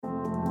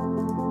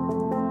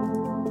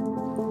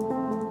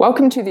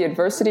Welcome to the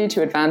Adversity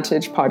to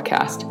Advantage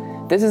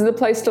podcast. This is the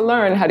place to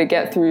learn how to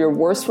get through your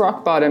worst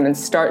rock bottom and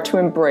start to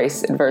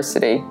embrace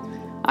adversity.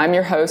 I'm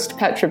your host,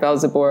 Petra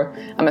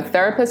Belzebor. I'm a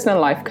therapist and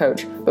a life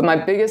coach, but my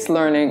biggest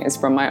learning is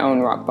from my own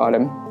rock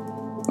bottom.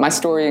 My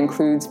story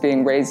includes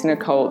being raised in a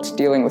cult,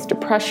 dealing with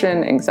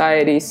depression,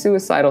 anxiety,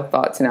 suicidal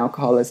thoughts, and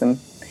alcoholism.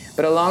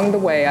 But along the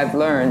way, I've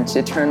learned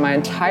to turn my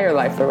entire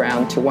life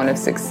around to one of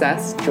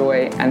success,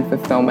 joy, and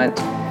fulfillment.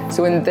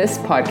 So in this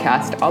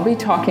podcast, I'll be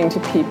talking to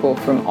people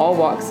from all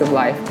walks of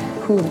life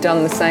who have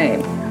done the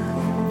same.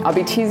 I'll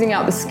be teasing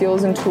out the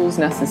skills and tools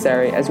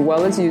necessary, as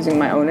well as using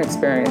my own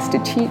experience to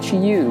teach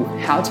you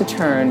how to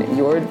turn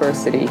your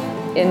adversity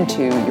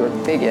into your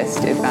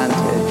biggest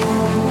advantage.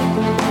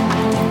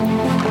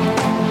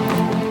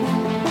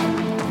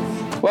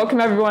 Welcome,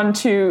 everyone,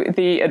 to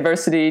the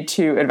Adversity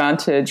to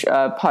Advantage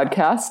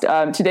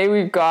podcast. Today,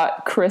 we've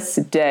got Chris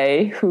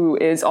Day, who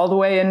is all the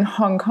way in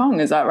Hong Kong.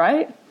 Is that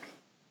right?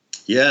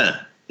 Yeah,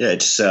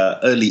 it's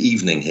early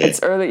evening here.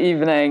 It's early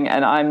evening,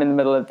 and I'm in the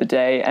middle of the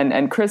day.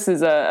 And Chris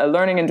is a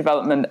learning and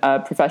development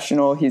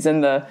professional. He's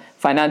in the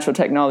financial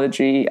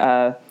technology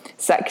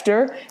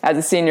sector as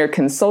a senior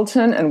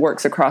consultant and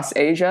works across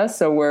Asia.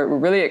 So we're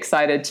really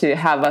excited to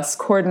have us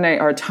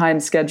coordinate our time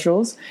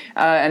schedules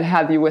and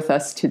have you with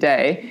us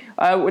today.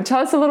 Tell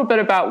us a little bit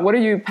about what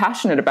are you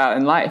passionate about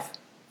in life?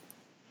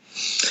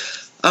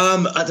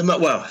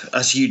 Well,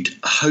 as you'd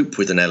hope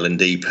with an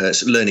L&D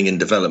person, learning and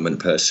development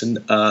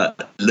person,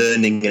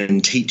 learning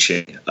and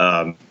teaching.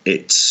 I've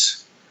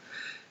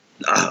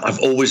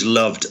always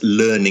loved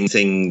learning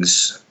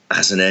things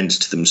as an end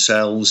to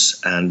themselves,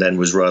 and then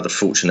was rather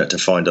fortunate to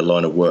find a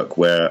line of work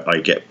where I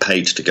get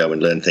paid to go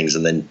and learn things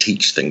and then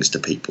teach things to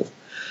people.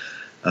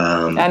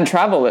 And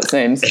travel, it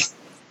seems.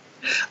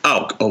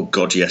 Oh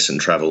God, yes,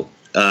 and travel.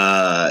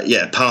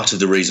 Part of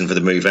the reason for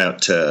the move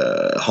out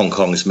to Hong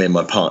Kong is me and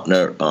my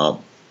partner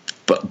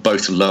but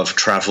both love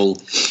travel.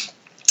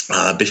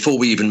 Before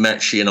we even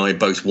met, she and I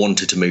both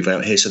wanted to move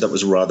out here, so that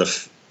was a rather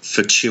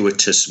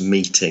fortuitous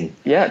meeting.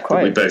 Yeah,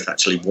 quite. We both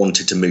actually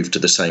wanted to move to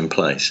the same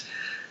place.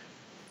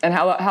 And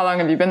how long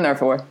have you been there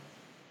for?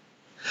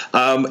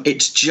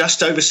 It's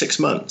just over 6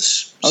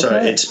 months.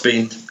 Okay. So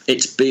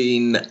it's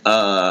been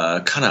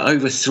kind of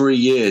over 3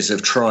 years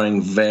of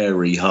trying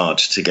very hard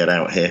to get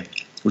out here,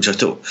 which I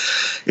thought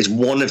is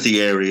one of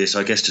the areas,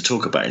 I guess, to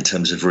talk about in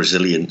terms of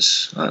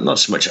resilience. Not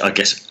so much, I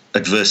guess,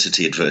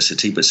 adversity,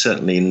 but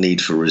certainly a need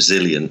for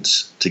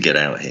resilience to get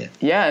out here.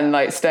 Yeah, and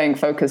like staying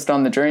focused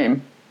on the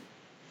dream.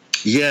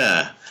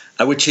 Yeah,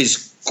 which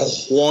is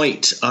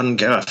quite,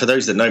 for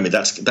those that know me,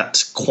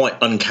 that's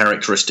quite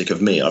uncharacteristic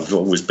of me. I've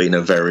always been a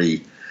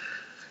very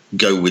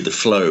go with the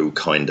flow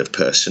kind of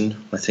person,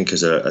 I think,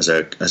 as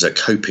a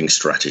coping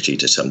strategy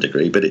to some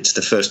degree, but it's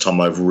the first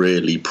time I've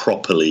really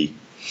properly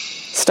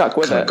stuck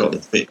with it. Got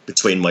the bit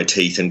between my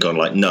teeth and gone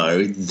like,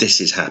 no,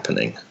 this is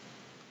happening.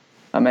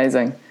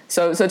 Amazing.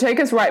 So take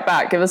us right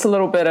back. Give us a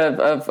little bit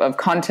of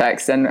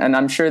context, and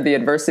I'm sure the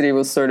adversity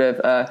will sort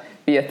of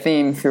be a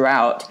theme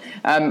throughout.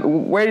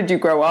 Where did you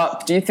grow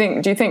up? Do you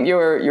think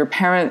your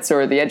parents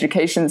or the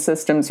education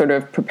system sort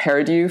of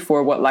prepared you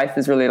for what life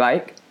is really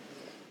like?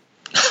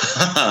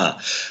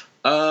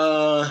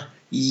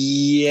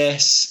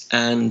 Yes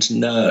and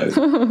no.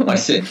 I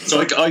think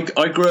so.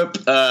 I grew up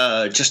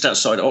just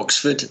outside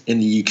Oxford in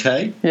the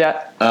UK.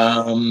 Yeah.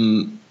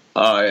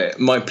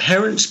 My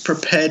parents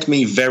prepared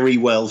me very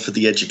well for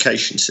the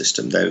education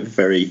system. They were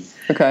very,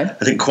 I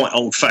think, quite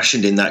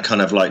old-fashioned in that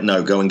kind of like,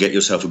 no, go and get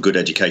yourself a good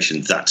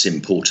education. That's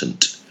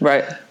important.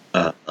 Right.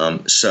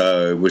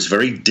 So was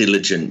very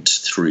diligent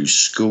through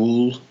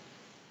school.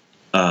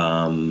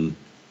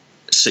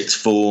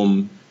 Sixth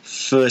form,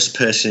 first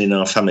person in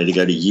our family to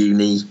go to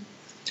uni.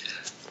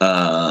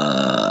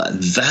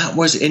 That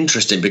was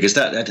interesting because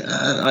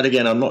and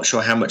again, I'm not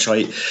sure how much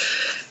I'd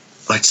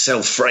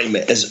self-frame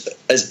it as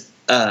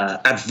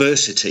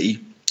adversity,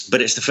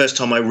 but it's the first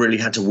time I really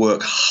had to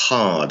work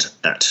hard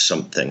at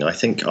something. I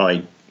think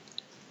on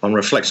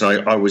reflection,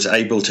 I was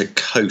able to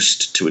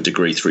coast to a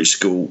degree through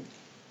school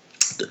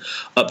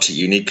up to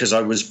uni because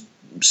I was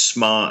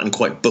smart and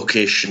quite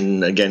bookish,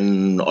 and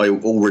again,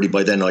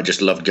 by then I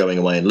just loved going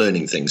away and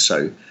learning things,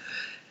 so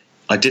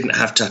I didn't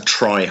have to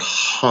try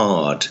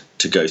hard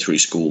to go through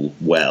school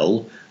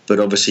well. But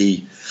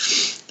obviously,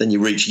 then you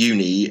reach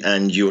uni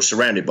and you're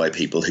surrounded by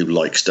people who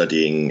like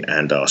studying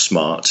and are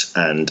smart.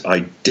 And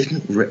I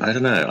didn't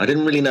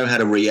really know how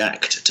to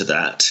react to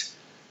that.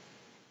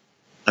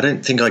 I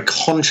don't think I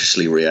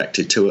consciously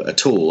reacted to it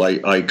at all.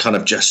 I kind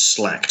of just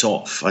slacked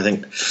off. I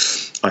think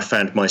I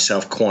found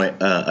myself quite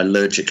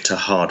allergic to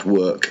hard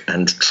work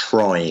and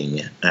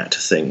trying at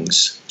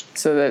things.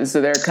 So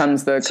there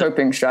comes the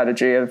coping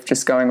strategy of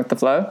just going with the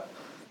flow?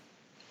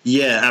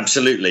 Yeah,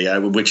 absolutely.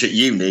 Which at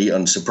uni,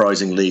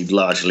 unsurprisingly,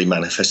 largely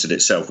manifested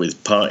itself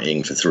with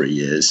partying for 3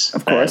 years.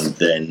 Of course. And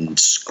then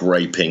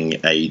scraping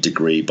a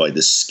degree by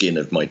the skin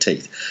of my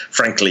teeth.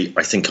 Frankly,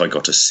 I think I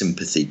got a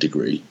sympathy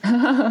degree.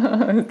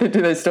 Do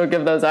they still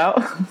give those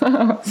out?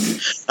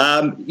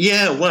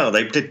 Yeah, well,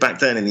 they did back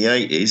then in the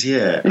 80s,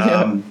 yeah.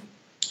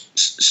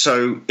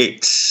 So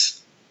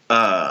it's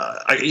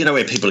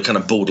where people are kind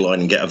of borderline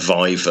and get a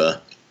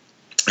Viva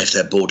if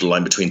they're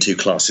borderline between two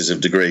classes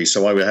of degree.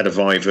 So I had a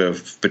Viva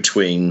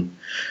between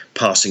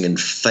passing and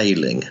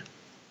failing.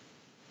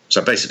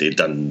 So I basically had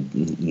done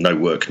no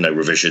work, no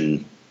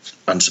revision.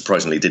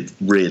 Unsurprisingly, did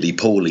really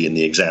poorly in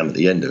the exam at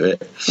the end of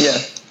it. Yeah.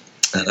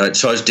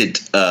 So I did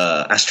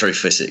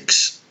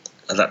astrophysics.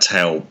 That's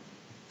how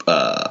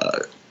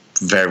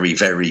very,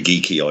 very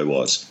geeky I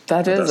was.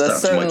 That is a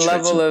certain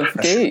level of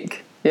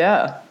geek.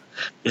 Yeah.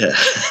 Yeah.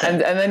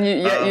 And then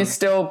you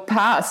still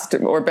passed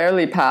or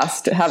barely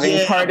passed, having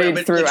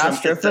partied through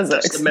astrophysics.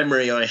 That's the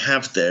memory I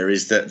have there,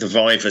 is that the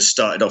Viva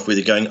started off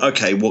with going,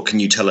 okay, what can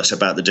you tell us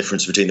about the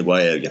difference between the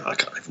way I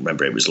can't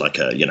remember, it was like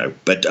a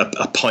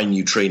pi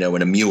neutrino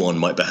and a muon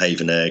might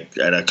behave in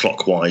a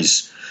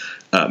clockwise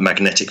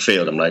magnetic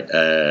field. I'm like,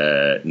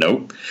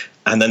 nope.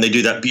 And then they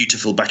do that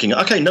beautiful backing.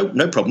 Okay,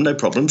 no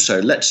problem. So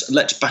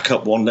let's back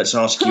up one. Let's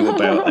ask you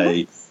about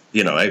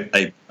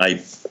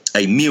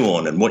a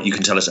muon and what you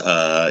can tell us.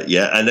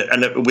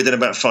 And within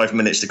about 5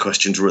 minutes, the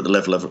questions were at the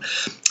level of.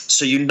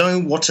 So you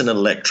know what an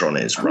electron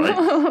is, right?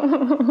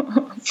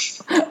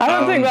 I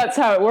don't think that's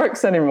how it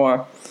works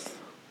anymore.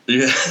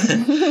 Yeah.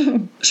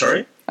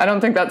 Sorry? I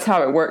don't think that's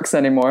how it works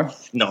anymore.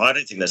 No, I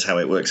don't think that's how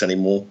it works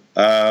anymore.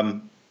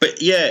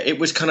 But yeah, it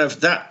was kind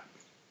of that.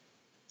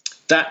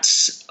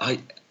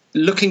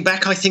 Looking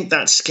back, I think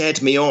that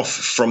scared me off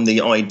from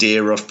the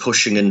idea of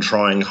pushing and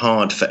trying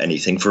hard for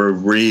anything for a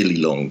really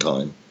long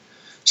time.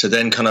 So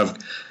then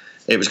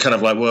it was kind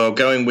of like, well,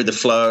 going with the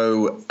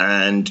flow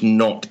and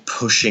not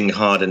pushing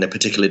hard in a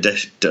particular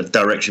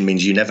direction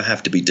means you never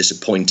have to be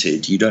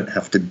disappointed. You don't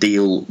have to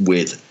deal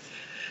with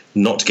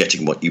not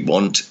getting what you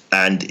want.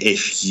 And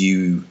if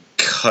you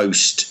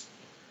coast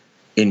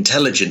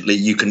intelligently,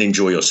 you can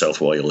enjoy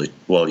yourself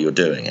while you're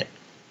doing it.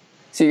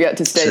 So you get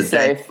to stay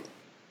safe.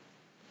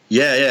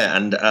 Yeah,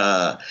 and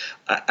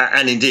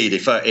indeed,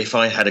 if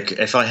I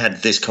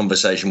had this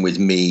conversation with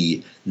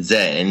me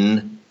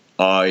then,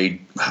 I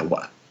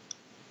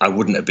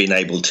wouldn't have been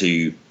able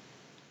to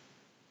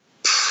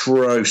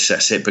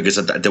process it because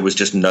there was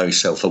just no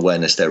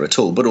self-awareness there at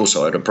all. But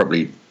also, I'd have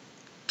probably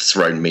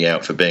thrown me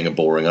out for being a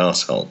boring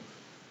arsehole.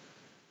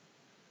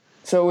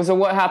 So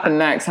what happened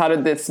next? How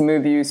did this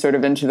move you sort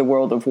of into the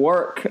world of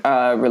work,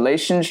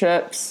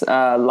 relationships,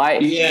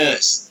 life?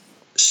 Yes.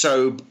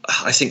 So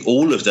I think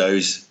all of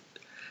those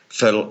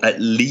for at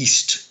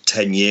least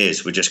 10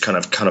 years were just kind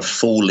of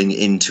falling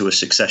into a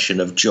succession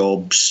of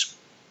jobs,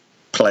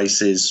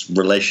 places,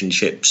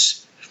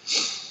 relationships.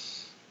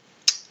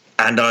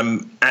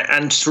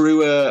 And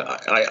through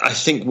I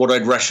think what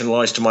I'd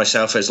rationalized to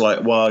myself as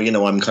like, well,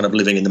 I'm kind of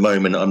living in the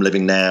moment. I'm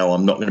living now.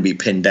 I'm not going to be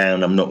pinned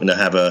down. I'm not going to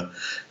have a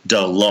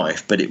dull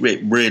life. But it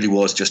really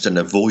was just an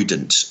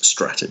avoidance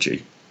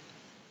strategy.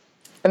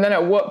 And then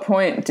at what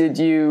point did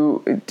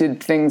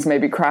things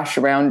maybe crash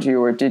around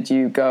you, or did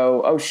you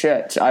go, oh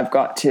shit, I've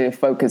got to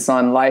focus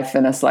on life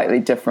in a slightly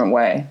different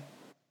way?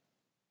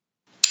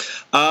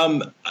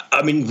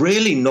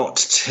 Really not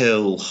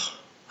till,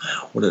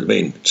 what had it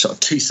been, sort of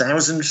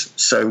 2000.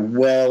 So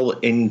well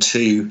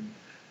into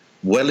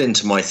my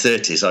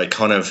 30s, I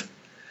kind of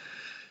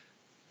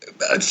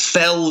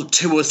fell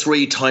 2 or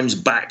 3 times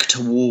back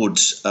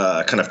towards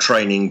kind of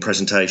training,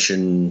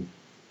 presentation,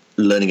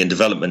 learning and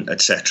development,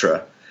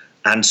 etc.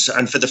 And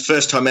for the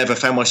first time ever,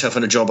 found myself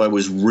in a job I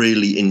was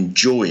really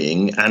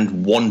enjoying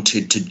and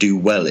wanted to do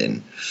well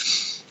in.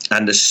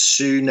 And as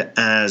soon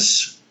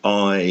as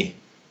I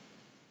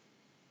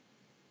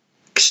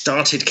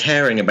started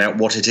caring about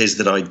what it is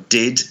that I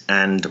did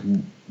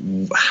and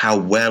how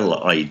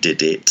well I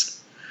did it,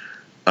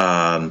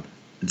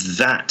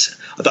 that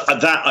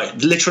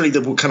literally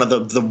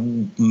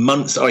the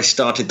month I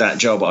started that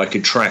job, I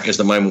could track as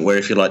the moment where,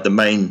 if you like, the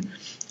main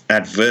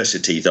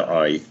adversity that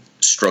I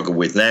struggle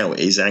with now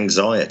is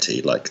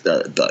anxiety, like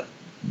the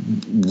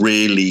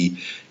really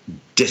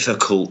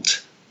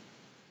difficult,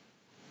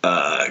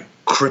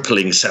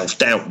 crippling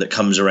self-doubt that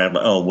comes around.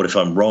 Like, oh, what if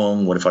I'm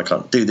wrong? What if I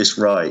can't do this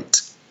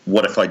right?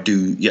 What if I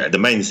do? Yeah, the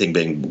main thing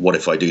being, what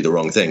if I do the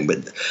wrong thing?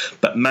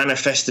 But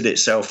manifested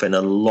itself in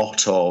a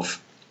lot of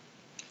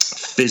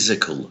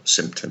physical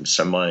symptoms.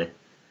 So my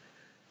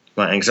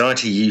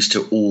anxiety used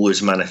to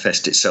always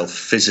manifest itself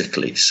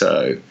physically.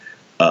 So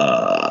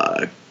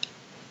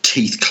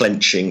teeth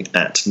clenching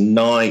at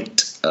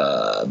night,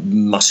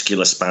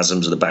 muscular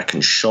spasms of the back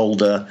and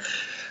shoulder,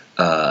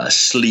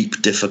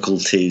 sleep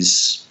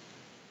difficulties.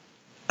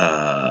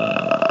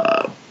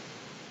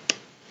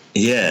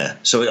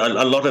 So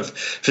a lot of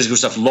physical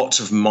stuff, lots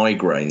of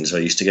migraines I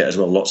used to get as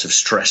well, lots of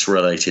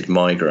stress-related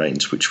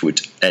migraines, which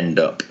would end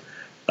up,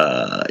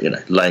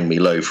 laying me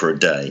low for a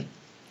day.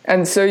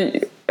 And so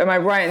am I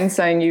right in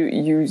saying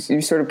you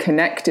sort of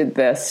connected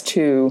this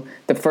to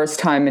the first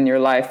time in your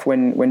life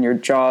when your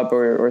job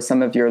or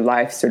some of your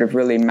life sort of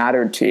really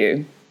mattered to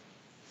you?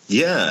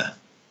 Yeah.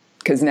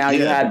 Because now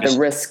you had the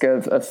risk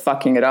of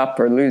fucking it up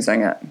or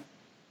losing it.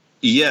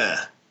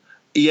 Yeah.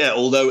 Yeah,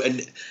 although...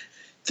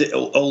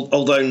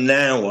 although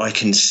now I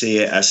can see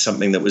it as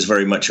something that was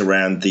very much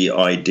around the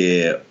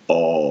idea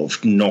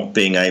of not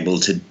being able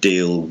to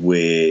deal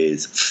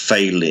with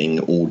failing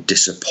or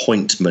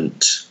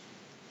disappointment,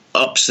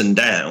 ups and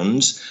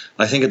downs.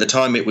 I think at the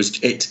time it was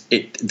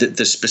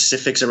the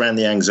specifics around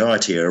the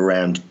anxiety are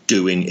around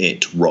doing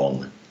it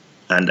wrong,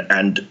 and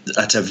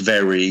at a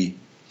very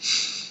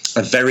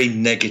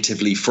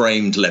negatively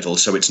framed level.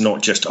 So it's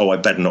not just, I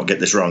better not get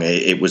this wrong.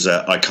 It was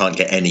I can't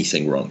get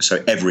anything wrong.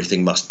 So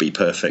everything must be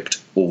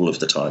perfect all of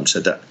the time.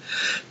 So that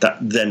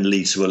then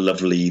leads to a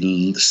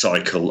lovely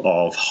cycle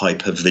of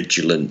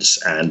hypervigilance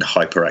and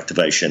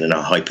hyperactivation and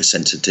a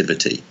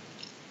hypersensitivity.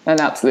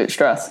 And absolute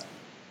stress.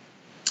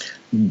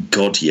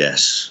 God,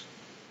 yes.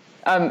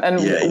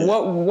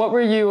 What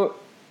were you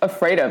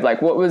afraid of?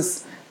 Like, what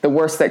was the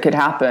worst that could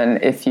happen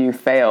if you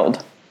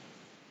failed?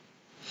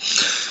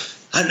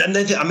 And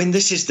then, I mean,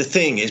 this is the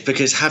thing, is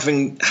because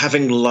having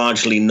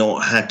largely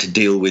not had to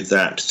deal with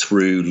that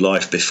through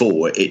life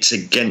before, it's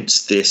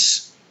against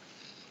this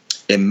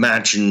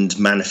imagined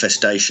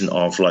manifestation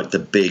of like the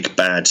big,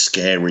 bad,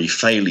 scary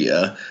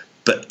failure.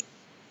 But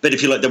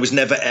if you like, there was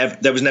never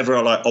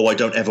a like, I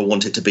don't ever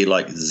want it to be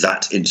like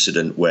that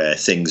incident where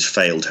things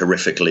failed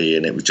horrifically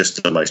and it was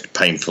just the most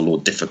painful or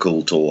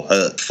difficult or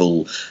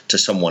hurtful to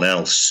someone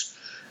else.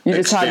 You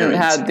just hadn't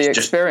had the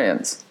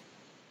experience.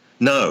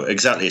 No,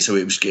 exactly. So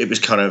it was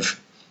kind of,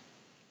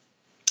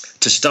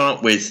 to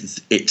start with,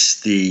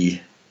 it's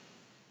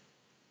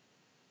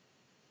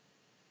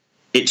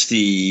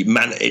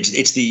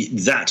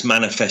that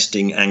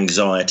manifesting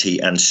anxiety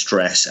and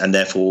stress, and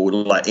therefore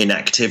like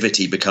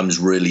inactivity becomes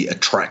really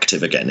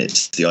attractive again.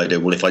 It's the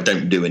idea, well, if I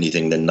don't do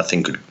anything, then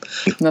nothing bad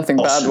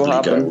will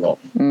happen. Go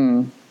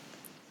wrong.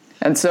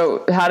 And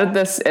so how did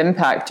this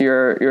impact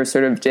your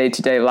sort of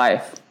day-to-day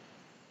life?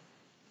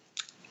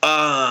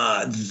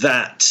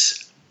 That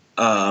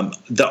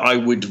I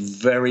would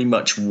very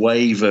much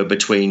waver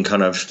between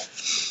kind of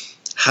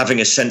having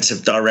a sense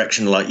of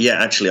direction, like,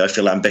 yeah, actually I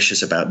feel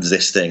ambitious about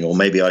this thing, or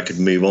maybe I could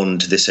move on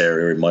to this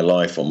area in my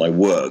life or my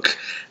work,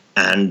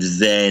 and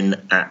then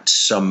at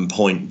some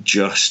point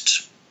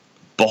just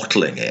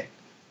bottling it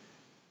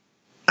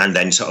and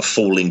then sort of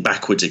falling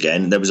backwards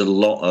again. There was a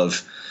lot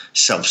of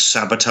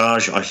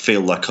self-sabotage. I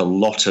feel like a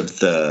lot of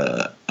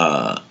the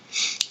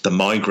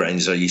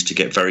migraines I used to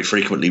get very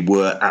frequently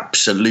were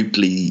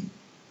absolutely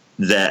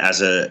there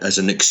as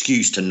an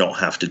excuse to not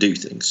have to do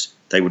things.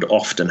 They would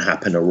often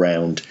happen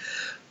around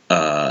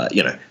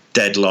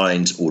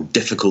deadlines or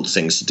difficult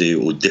things to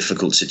do or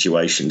difficult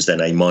situations.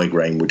 Then a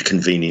migraine would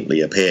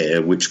conveniently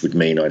appear, which would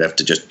mean I'd have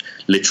to just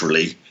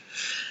literally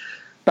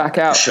back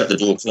out, shut the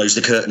door, close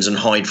the curtains, and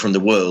hide from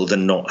the world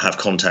and not have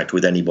contact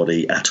with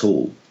anybody at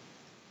all.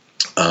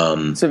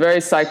 So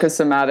very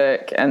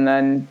psychosomatic, and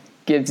then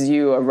gives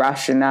you a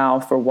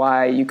rationale for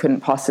why you couldn't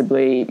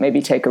possibly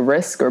maybe take a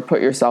risk or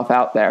put yourself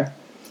out there.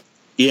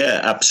 Yeah,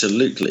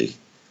 absolutely.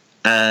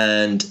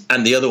 And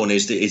the other one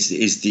is if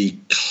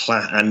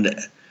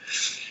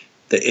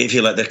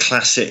you like, the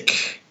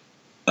classic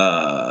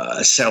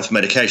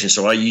self-medication.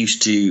 So I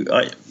used to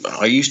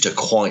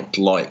quite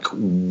like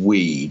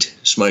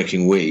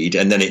smoking weed,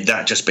 and then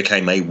that just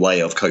became a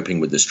way of coping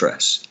with the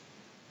stress.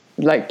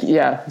 Like,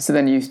 yeah. So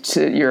then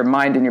your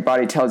mind and your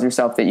body tells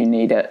yourself that you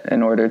need it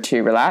in order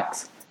to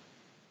relax.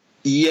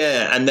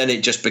 Yeah, and then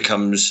it just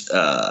becomes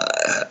a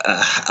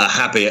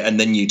habit, and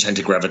then you tend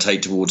to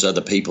gravitate towards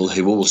other people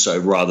who also,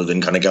 rather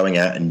than kind of going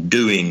out and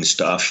doing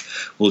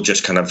stuff, will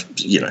just kind of,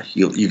 you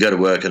go to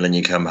work and then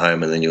you come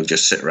home and then you'll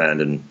just sit around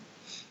and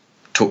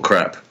talk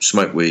crap,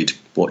 smoke weed,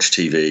 watch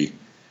TV.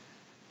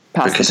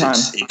 Pass the time.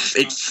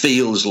 It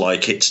feels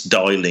like it's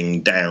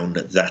dialing down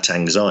that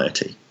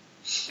anxiety.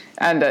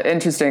 And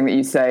interesting that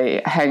you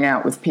say hang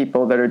out with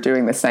people that are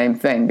doing the same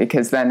thing,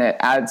 because then it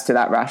adds to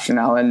that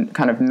rationale and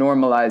kind of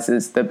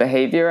normalizes the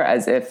behavior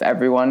as if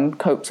everyone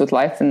copes with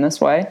life in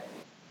this way.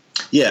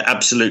 Yeah,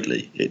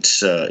 absolutely. It's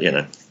there's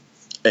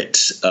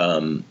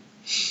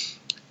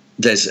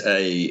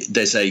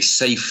a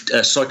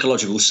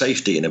psychological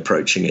safety in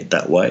approaching it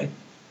that way.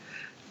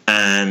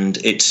 And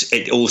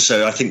it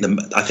also, I think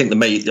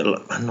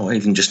not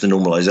even just the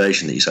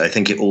normalization that you say, I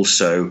think it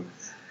also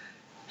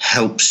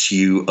helps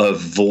you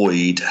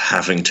avoid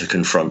having to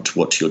confront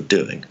what you're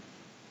doing.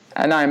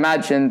 And I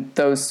imagine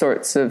those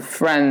sorts of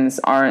friends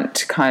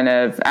aren't kind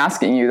of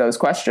asking you those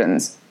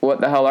questions. What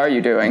the hell are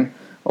you doing?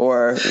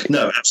 Or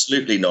no,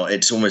 absolutely not.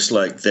 It's almost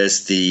like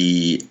it's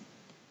the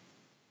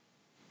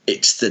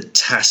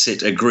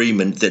tacit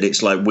agreement that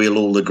it's like we'll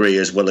all agree,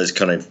 as well as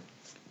kind of,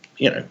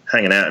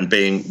 hanging out and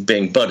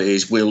being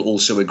buddies, we'll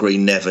also agree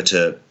never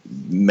to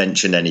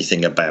mention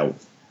anything about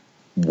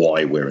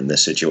why we're in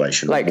this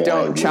situation. Like,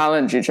 don't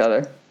challenge each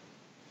other.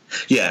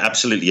 Yeah,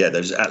 absolutely. Yeah,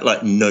 there's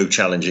like no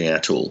challenging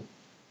at all.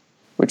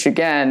 Which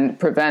again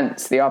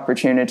prevents the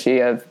opportunity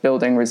of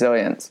building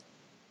resilience.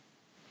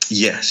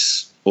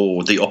 Yes,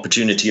 or the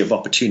opportunity of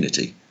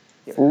opportunity.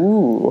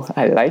 Ooh,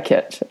 I like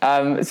it.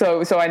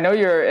 So I know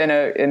you're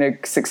in a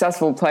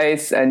successful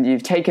place, and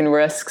you've taken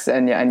risks,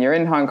 and you're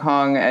in Hong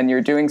Kong, and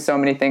you're doing so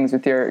many things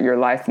with your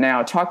life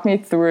now. Talk me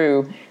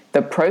through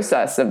the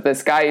process of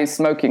this guy who's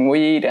smoking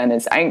weed and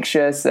is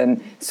anxious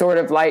and sort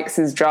of likes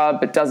his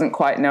job but doesn't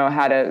quite know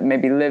how to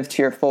maybe live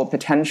to your full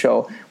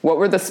potential. What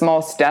were the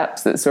small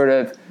steps that sort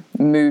of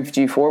moved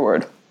you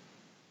forward?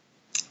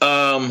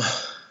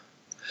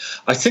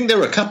 I think there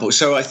were a couple.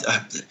 So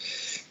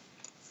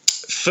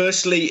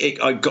firstly,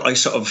 I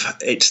was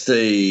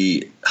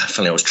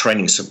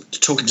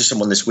talking to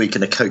someone this week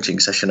in a coaching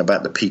session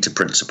about the Peter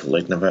Principle.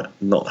 I'd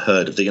not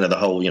heard of the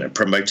whole,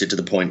 promoted to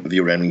the point of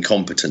your own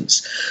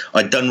incompetence.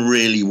 I'd done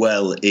really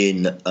well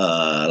in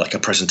like a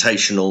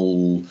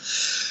presentational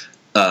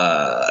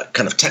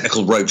kind of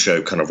technical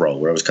roadshow kind of role,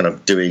 where I was kind of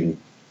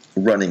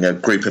running a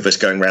group of us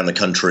going around the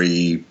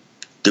country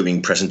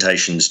doing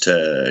presentations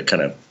to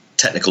kind of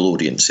technical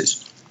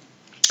audiences.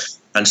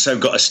 And so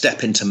got a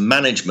step into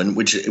management,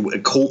 which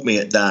it caught me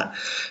at that,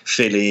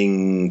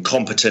 feeling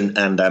competent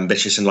and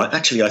ambitious and like,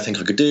 actually, I think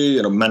I could do.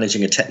 And I'm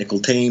managing a technical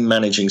team,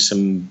 managing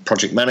some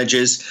project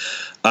managers.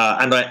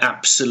 And I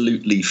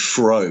absolutely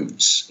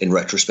froze in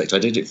retrospect. I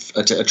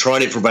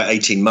tried it for about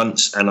 18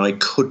 months and I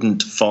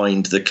couldn't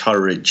find the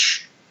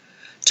courage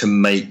to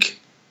make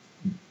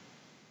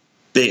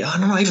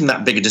not even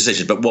that big a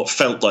decision, but what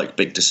felt like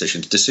big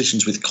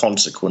decisions with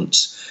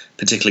consequence,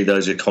 particularly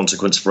those with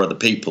consequence for other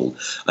people.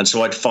 And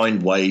so I'd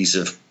find ways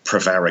of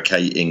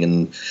prevaricating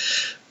and,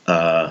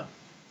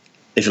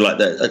 if you like,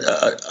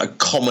 a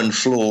common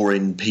flaw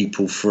in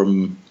people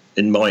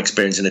in my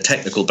experience in a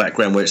technical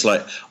background, where it's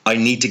like, I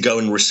need to go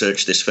and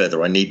research this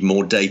further. I need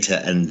more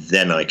data and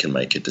then I can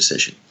make a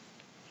decision.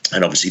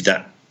 And obviously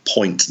that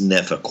point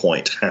never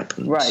quite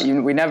happens. Right.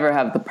 We never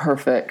have the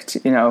perfect,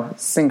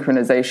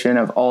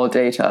 synchronization of all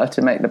data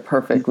to make the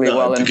perfectly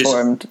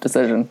well-informed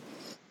decision.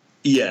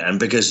 Yeah, and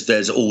because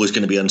there's always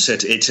going to be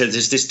uncertainty.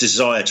 There's this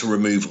desire to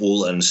remove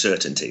all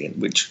uncertainty,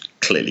 which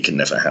clearly can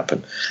never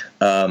happen.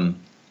 And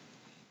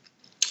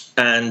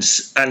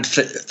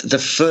for the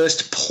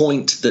first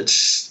point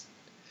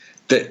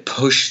that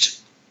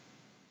pushed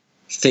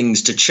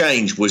things to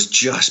change was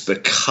just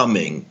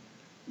becoming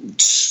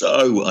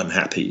so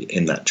unhappy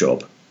in that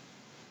job.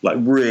 Like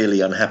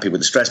really unhappy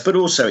with the stress, but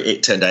also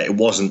it turned out it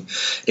wasn't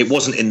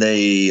in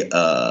the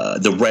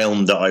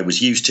realm that I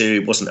was used to.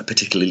 It wasn't a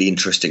particularly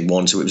interesting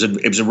one, so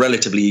it was a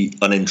relatively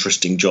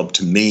uninteresting job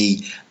to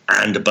me,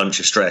 and a bunch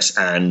of stress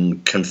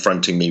and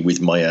confronting me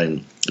with my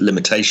own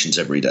limitations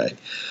every day.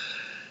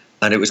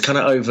 And it was kind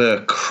of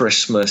over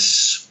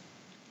Christmas.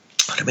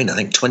 I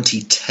think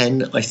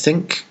 2010. I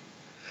think.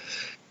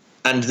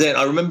 And then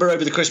I remember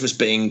over the Christmas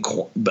being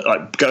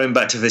going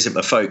back to visit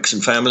my folks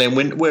and family,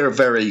 and we're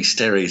very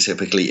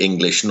stereotypically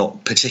English,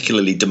 not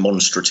particularly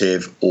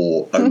demonstrative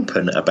or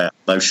open about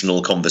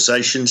emotional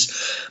conversations.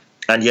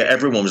 And yet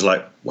everyone was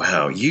like,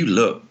 wow, you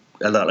look,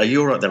 are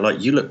you all right? They're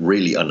like, you look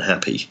really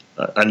unhappy.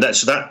 And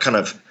that kind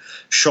of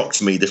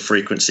shocked me, the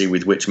frequency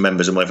with which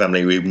members of my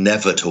family who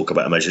never talk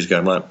about emotions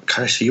going like,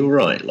 Chris, are you all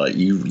right? Like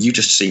you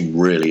just seem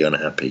really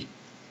unhappy.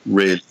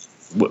 Really.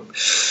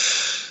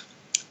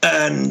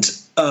 And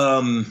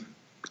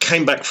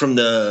came back from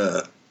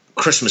the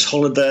Christmas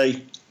holiday,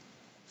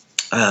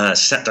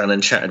 sat down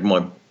and chatted with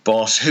my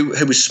boss, who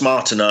was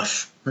smart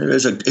enough, who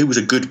was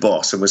a good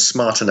boss and was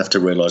smart enough to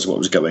realise what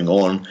was going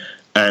on,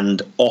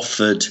 and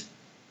offered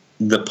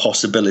the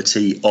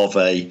possibility of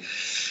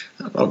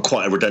not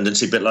quite a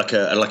redundancy, but like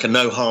a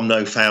no harm,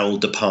 no foul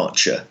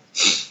departure.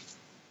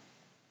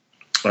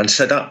 And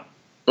so that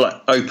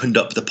opened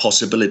up the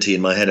possibility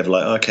in my head of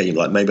okay,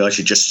 maybe I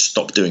should just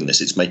stop doing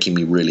this. It's making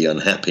me really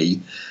unhappy.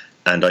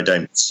 And I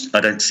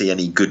don't see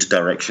any good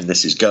direction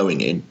this is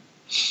going in.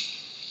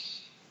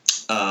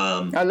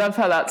 I love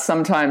how that's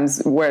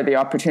sometimes where the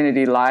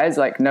opportunity lies,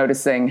 like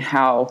noticing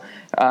how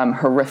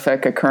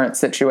horrific a current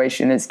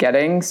situation is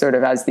getting, sort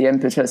of as the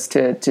impetus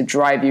to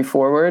drive you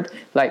forward.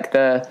 Like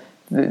the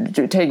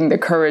taking the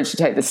courage to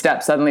take the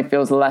step suddenly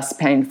feels less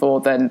painful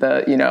than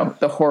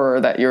the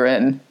horror that you're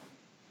in.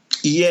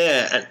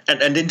 Yeah,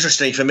 and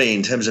interestingly for me,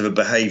 in terms of a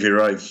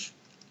behaviour I've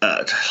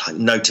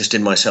noticed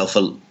in myself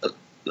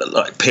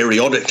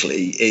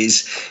periodically,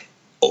 is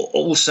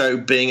also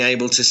being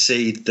able to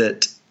see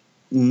that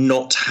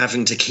not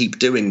having to keep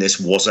doing this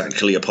was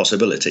actually a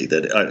possibility.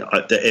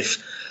 That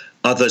if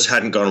others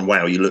hadn't gone,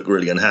 wow, you look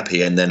really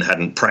unhappy, and then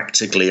hadn't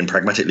practically and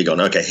pragmatically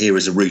gone, okay, here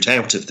is a route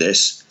out of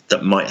this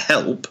that might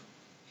help,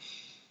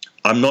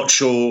 I'm not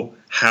sure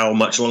how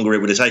much longer it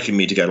would have taken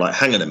me to go,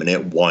 hang on a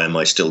minute, why am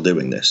I still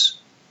doing this?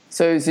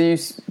 So you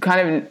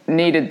kind of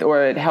needed,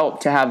 or it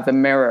helped to have the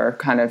mirror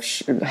kind of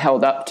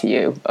held up to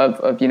you of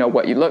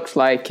what you looked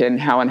like and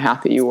how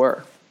unhappy you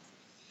were.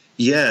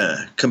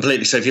 Yeah,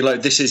 completely. So if you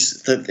like, this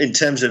is in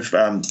terms of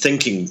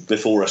thinking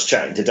before us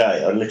chatting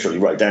today, I literally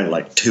wrote down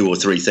 2 or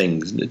 3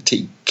 things,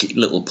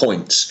 little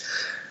points.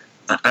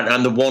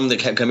 And the one that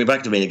kept coming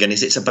back to me again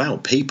is it's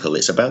about people.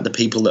 It's about the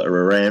people that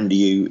are around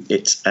you.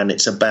 It's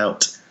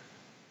about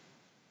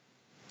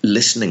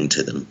listening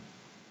to them.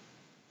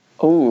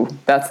 Oh,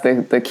 that's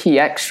the key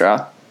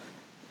extra.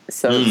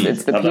 So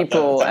it's the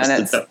people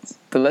and it's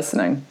the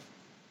listening.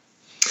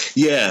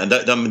 Yeah,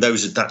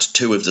 that's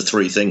 2 of the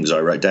 3 things I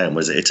wrote down.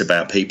 Was it's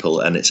about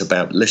people and it's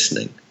about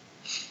listening.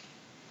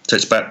 So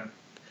it's about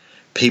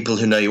people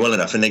who know you well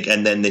enough, and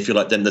then if you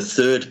like, then the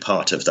third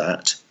part of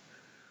that,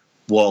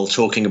 while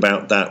talking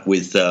about that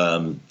with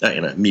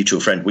mutual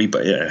friend,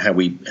 how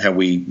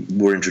we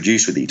were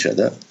introduced with each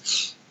other,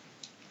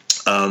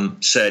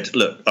 said,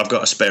 look, I've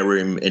got a spare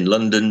room in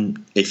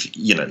London. If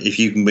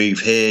you can move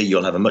here,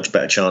 you'll have a much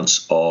better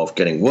chance of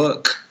getting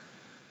work,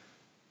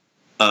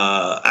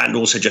 and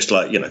also just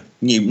like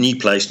new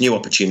place, new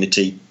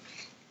opportunity.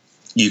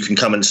 You can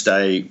come and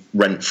stay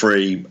rent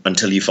free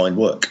until you find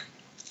work.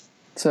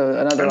 So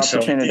another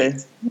opportunity.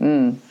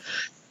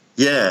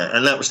 Yeah,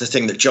 and that was the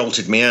thing that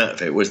jolted me out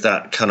of it, was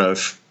that kind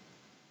of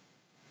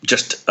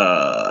just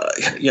a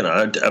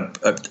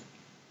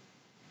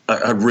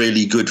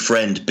really good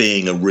friend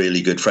being a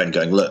really good friend,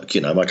 going, look,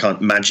 I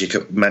can't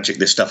magic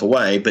this stuff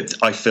away, but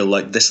I feel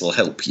like this will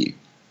help you.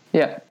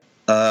 Yeah.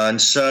 And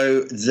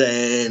so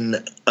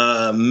then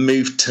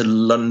moved to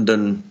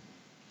London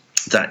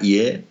that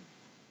year.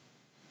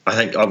 I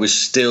think I was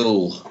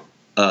still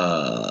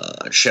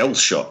shell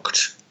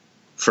shocked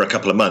for a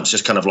couple of months,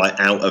 just kind of like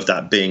out of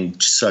that being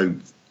so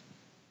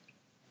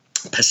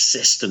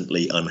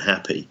persistently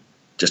unhappy,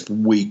 just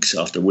weeks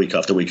after week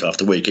after week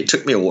after week. It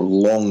took me a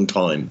long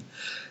time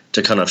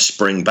to kind of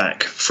spring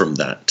back from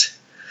that.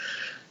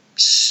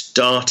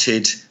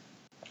 Started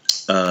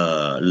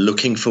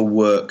looking for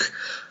work.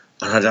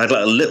 I had like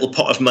a little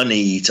pot of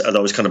money that I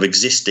was kind of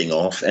existing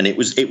off, and it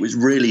was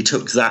really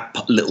took that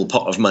little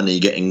pot of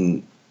money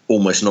getting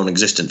almost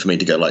non-existent for me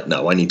to go like,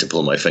 no, I need to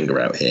pull my finger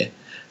out here.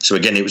 So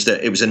again, it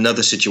was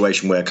another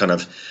situation where I'd kind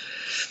of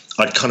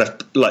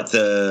like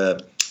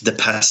the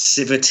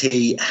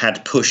passivity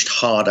had pushed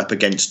hard up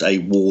against a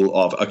wall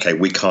of, okay,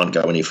 we can't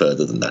go any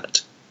further than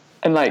that.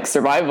 And like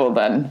survival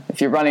then,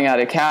 if you're running out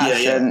of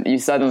cash and you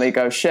suddenly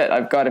go, shit,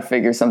 I've got to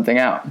figure something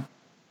out.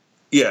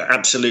 Yeah,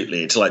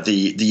 absolutely. It's like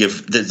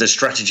the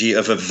strategy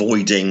of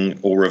avoiding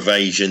or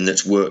evasion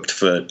that's worked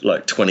for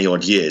like 20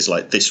 odd years.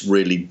 Like this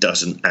really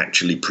doesn't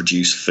actually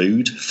produce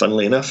food,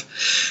 funnily enough.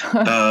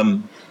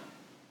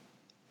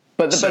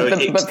 But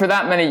for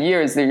that many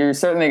years, you're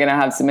certainly going to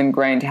have some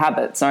ingrained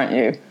habits, aren't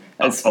you?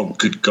 Oh,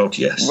 good God,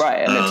 yes. Right,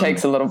 and it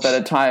takes a little bit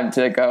of time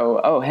to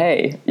go, oh,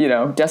 hey,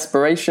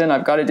 desperation,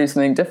 I've got to do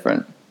something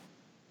different.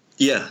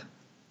 Yeah.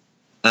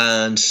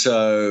 And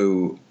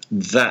so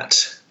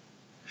that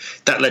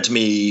led to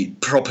me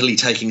properly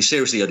taking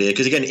seriously the idea,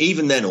 because again,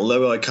 even then,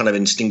 although I kind of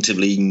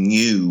instinctively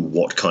knew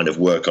what kind of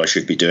work I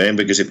should be doing,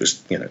 because it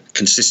was,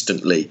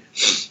 consistently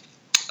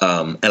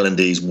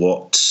L&D's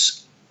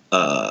what's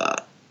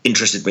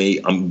interested me,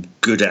 I'm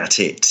good at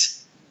it,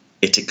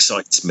 it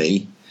excites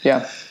me.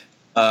 Yeah.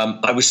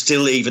 I was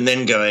still even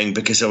then going,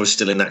 because I was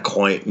still in that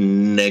quite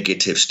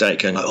negative state,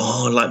 going like,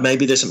 oh, like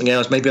maybe there's something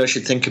else, maybe I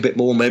should think a bit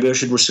more, maybe I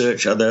should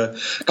research other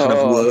kind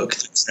of work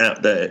that's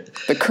out there.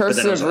 The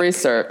curse of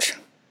research.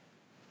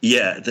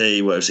 Yeah,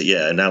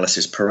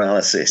 analysis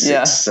paralysis.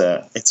 Yeah.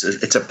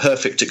 It's a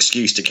perfect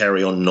excuse to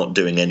carry on not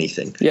doing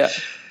anything. Yeah.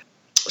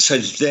 So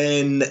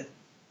then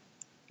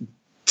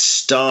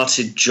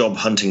started job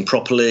hunting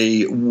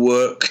properly,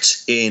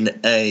 worked in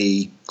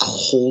a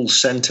call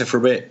center for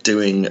a bit,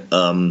 doing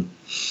kind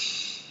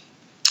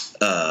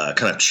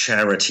of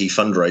charity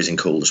fundraising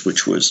calls,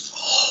 which was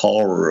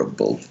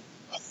horrible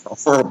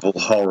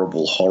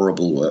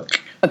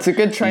work. It's a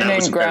good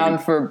training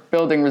ground for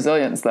building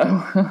resilience,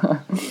 though.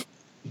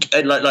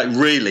 Like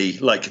really,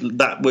 like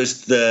that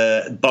was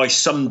by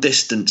some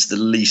distance the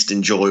least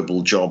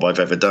enjoyable job I've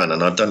ever done.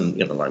 And I've done,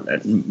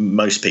 like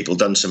most people,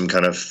 done some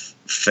kind of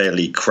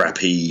fairly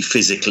crappy,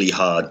 physically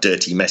hard,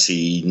 dirty,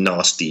 messy,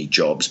 nasty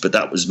jobs. But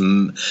that was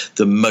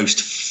the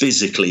most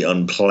physically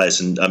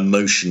unpleasant,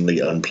 emotionally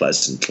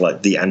unpleasant,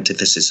 like the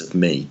antithesis of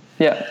me.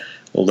 Yeah.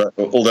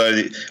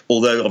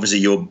 Although obviously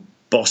your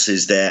boss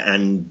is there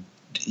and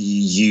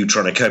you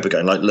trying to cope,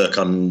 going like, look,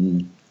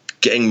 I'm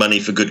getting money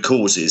for good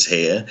causes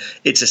here.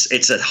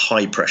 It's a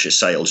high pressure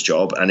sales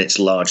job, and it's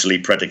largely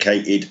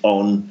predicated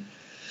on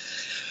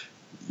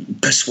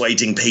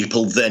persuading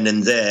people then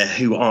and there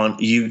who aren't,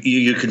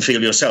 you can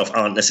feel yourself,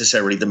 aren't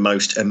necessarily the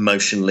most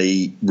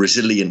emotionally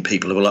resilient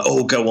people, who are like,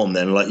 oh, go on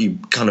then. Like you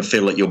kind of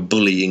feel like you're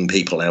bullying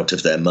people out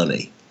of their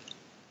money.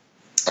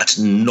 That's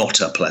not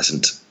a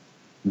pleasant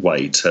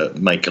way to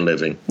make a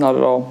living. Not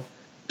at all.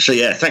 So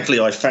yeah,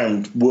 thankfully I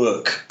found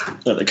work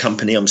at the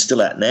company I'm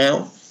still at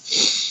now.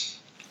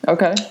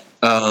 Okay.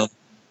 And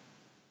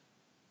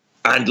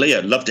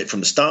Leo loved it from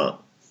the start.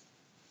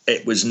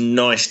 It was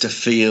nice to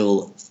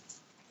feel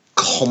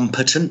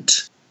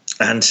competent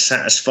and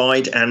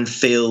satisfied and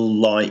feel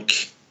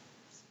like,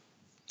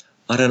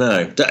 I don't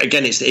know.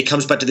 Again, it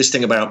comes back to this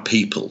thing about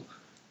people.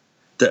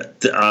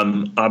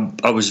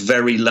 I was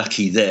very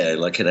lucky there,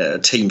 like in a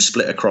team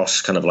split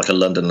across kind of like a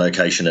London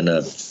location and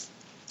a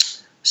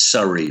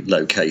Surrey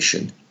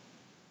location.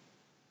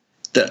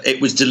 That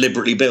it was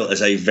deliberately built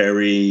as a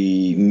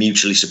very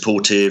mutually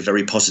supportive,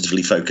 very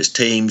positively focused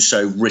team,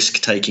 so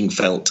risk-taking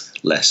felt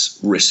less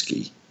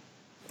risky.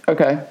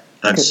 Okay.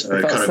 And so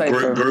it kind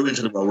of grew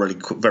into the role really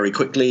very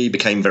quickly,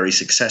 became very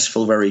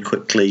successful very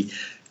quickly,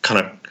 kind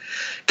of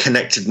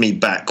connected me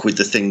back with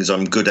the things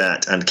I'm good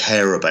at and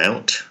care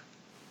about.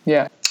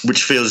 Yeah.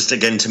 Which feels,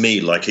 again, to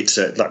me like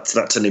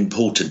that's an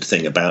important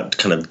thing about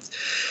kind of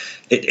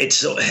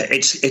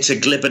it's a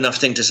glib enough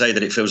thing to say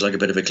that it feels like a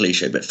bit of a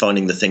cliche, but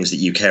finding the things that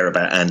you care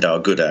about and are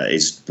good at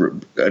is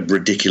a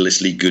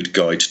ridiculously good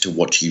guide to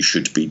what you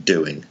should be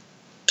doing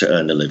to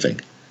earn a living.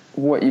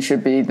 What you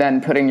should be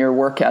then putting your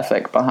work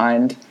ethic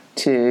behind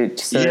to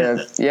sort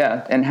of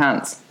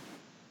enhance.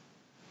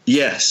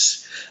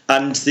 Yes,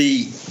 and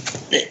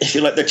if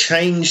you like, the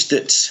change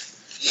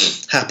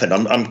that's happened,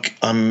 I'm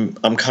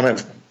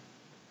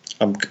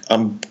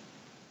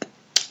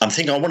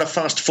thinking I want to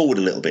fast forward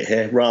a little bit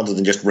here rather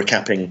than just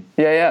recapping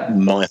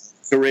my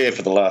career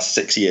for the last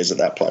 6 years at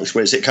that place,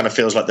 whereas it kind of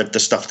feels like the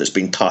stuff that's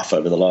been tough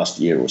over the last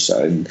year or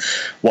so. And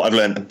what I've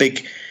learned,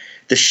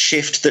 the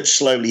shift that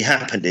slowly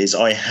happened is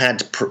I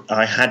had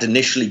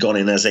initially gone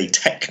in as a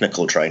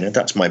technical trainer.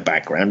 That's my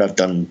background. I've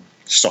done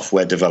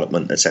software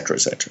development, et cetera, et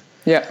cetera.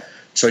 Yeah.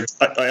 So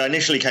I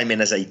initially came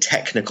in as a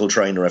technical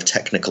trainer of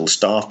technical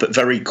staff, but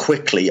very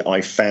quickly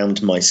I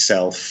found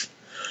myself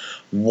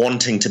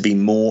wanting to be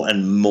more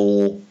and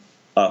more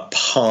a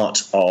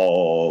part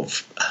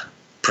of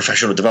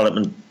professional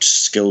development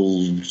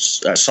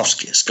skills,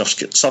 soft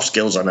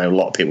skills. I know a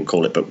lot of people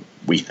call it, but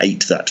we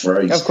hate that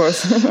phrase. Of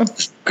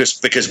course.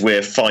 because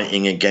we're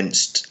fighting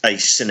against a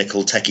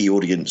cynical techie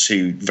audience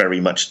who very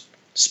much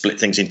split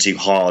things into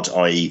hard,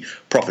 i.e.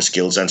 proper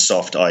skills, and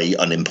soft, i.e.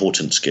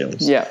 unimportant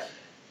skills. Yeah.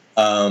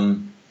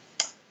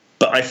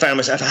 But I found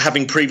myself,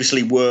 having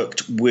previously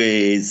worked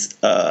with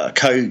a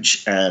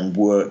coach and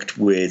worked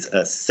with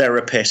a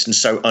therapist, and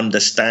so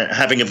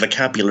having a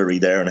vocabulary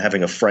there and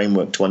having a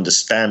framework to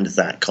understand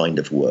that kind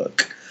of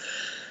work,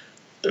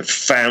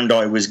 found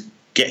I was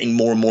getting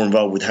more and more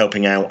involved with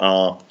helping out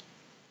our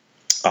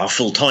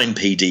full-time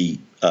PD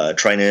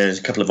trainers,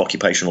 a couple of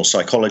occupational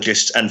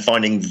psychologists, and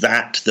finding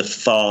that the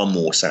far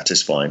more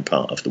satisfying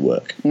part of the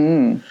work.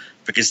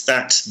 Because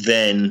that's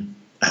then,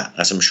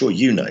 as I'm sure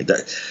you know,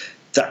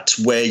 that's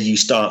where you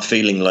start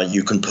feeling like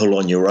you can pull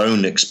on your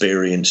own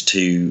experience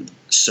to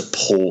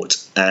support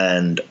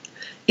and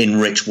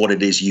enrich what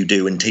it is you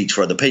do and teach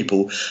for other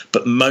people.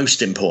 But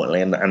most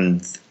importantly, and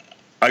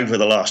over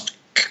the last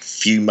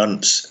few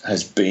months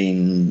has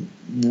been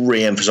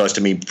re-emphasized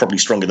to me probably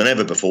stronger than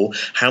ever before,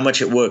 how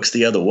much it works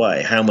the other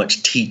way, how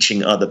much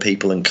teaching other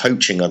people and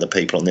coaching other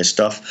people on this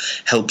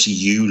stuff helps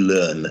you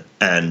learn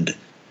and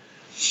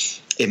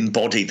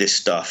embody this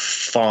stuff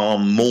far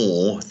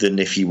more than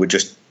if you were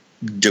just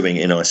doing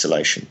it in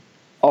isolation.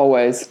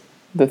 Always.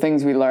 The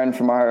things we learn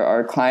from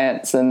our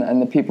clients and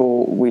the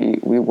people we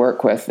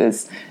work with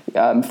is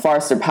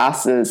far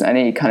surpasses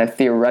any kind of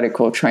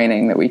theoretical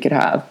training that we could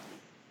have.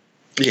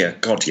 Yeah,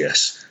 God,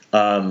 yes.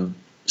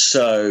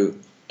 So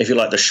if you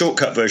like, the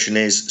shortcut version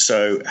is,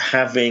 so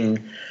having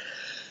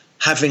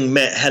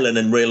met Helen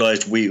and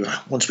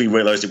once we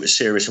realized it was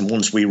serious, and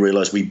once we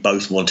realized we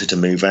both wanted to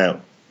move out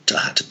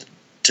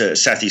to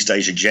Southeast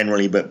Asia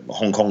generally, but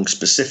Hong Kong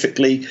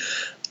specifically,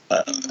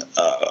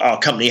 our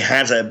company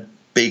has a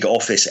big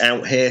office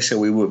out here, so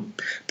we were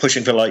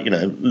pushing for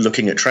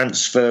looking at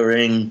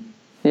transferring.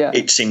 Yeah,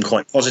 it seemed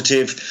quite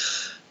positive.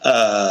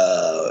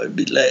 Let's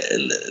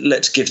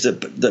give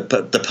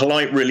the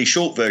polite, really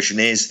short version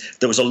is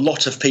there was a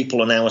lot of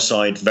people on our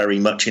side very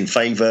much in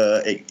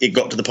favour. It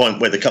got to the point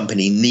where the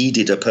company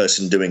needed a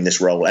person doing this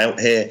role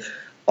out here.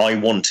 I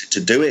wanted to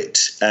do it,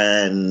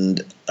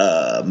 and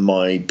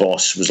my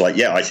boss was like,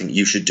 yeah, I think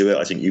you should do it.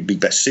 I think you'd be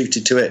best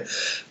suited to it.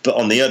 But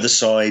on the other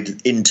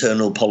side,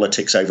 internal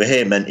politics over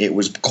here meant it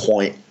was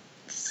quite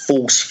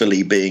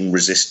forcefully being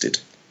resisted.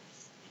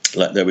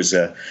 Like there was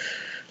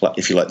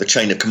if you like, the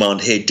chain of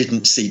command here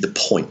didn't see the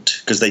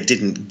point because they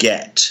didn't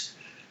get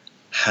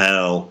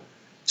how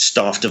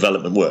staff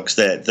development works.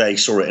 They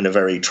saw it in a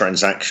very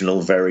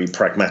transactional, very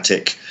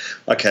pragmatic,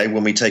 okay,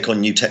 when we take on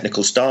new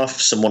technical staff,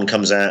 someone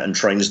comes out and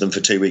trains them for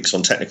 2 weeks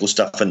on technical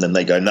stuff, and then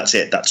they go, and that's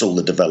it. That's all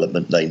the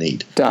development they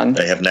need. Done.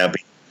 They have now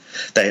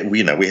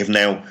we have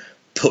now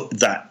put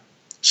that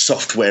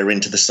software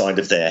into the side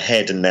of their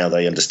head, and now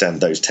they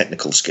understand those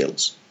technical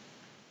skills.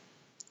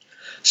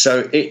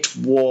 So it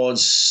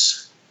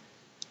was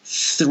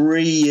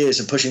 3 years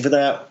of pushing for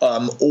that,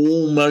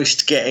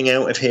 almost getting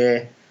out of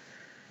here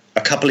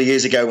a couple of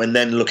years ago, and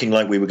then looking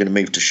like we were going to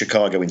move to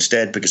Chicago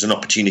instead because an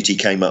opportunity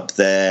came up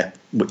there,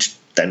 which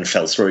then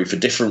fell through for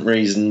different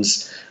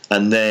reasons.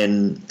 And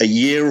then a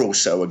year or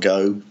so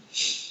ago,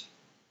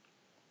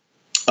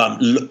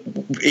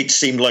 it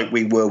seemed like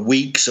we were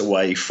weeks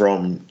away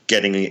from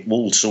getting it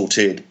all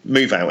sorted,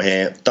 move out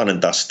here, done and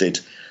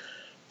dusted.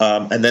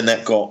 And then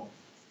that got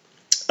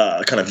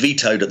kind of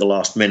vetoed at the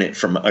last minute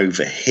from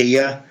over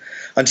here.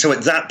 And so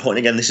at that point,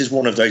 again, this is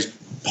one of those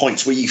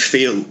points where you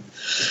feel,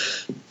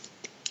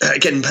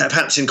 again,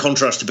 perhaps in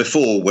contrast to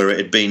before, where it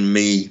had been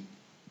me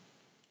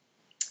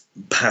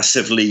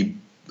passively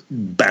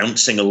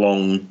bouncing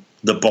along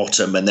the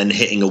bottom and then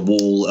hitting a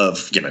wall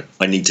of,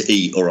 I need to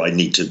eat, or I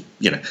need to,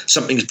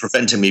 something's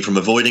preventing me from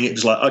avoiding it. It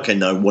was like, okay,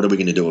 no, what are we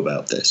going to do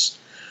about this?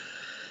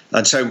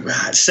 And so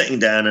sitting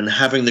down and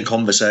having the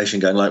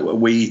conversation, going like, are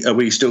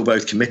we still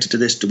both committed to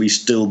this? Do we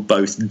still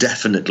both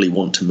definitely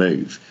want to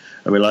move?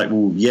 And we're like,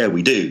 well, yeah,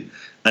 we do.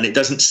 And it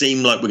doesn't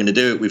seem like we're going to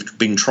do it. We've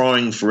been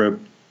trying for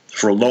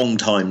a long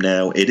time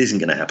now. It isn't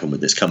going to happen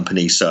with this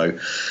company. So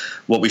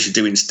what we should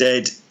do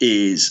instead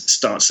is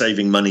start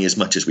saving money as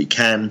much as we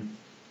can,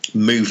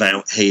 move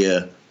out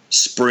here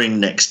spring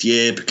next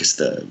year, because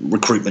the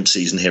recruitment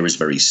season here is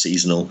very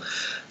seasonal,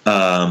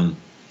 and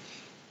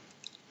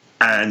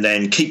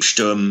then keep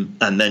Sturm,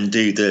 and then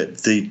do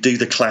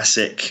the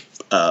classic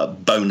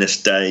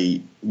bonus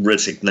day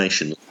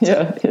resignation.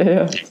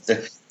 Yeah.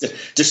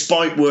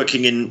 Despite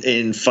working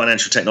in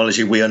financial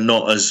technology, we are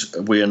not as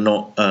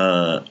well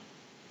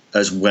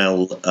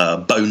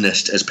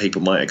bonused as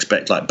people might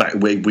expect. Like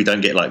we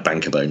don't get like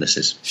banker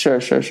bonuses. Sure.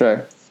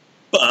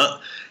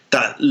 But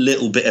that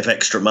little bit of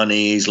extra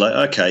money is like,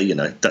 okay,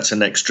 that's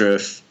an extra,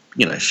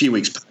 few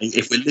weeks pay.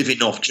 If we're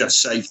living off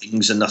just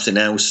savings and nothing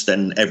else,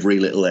 then every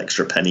little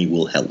extra penny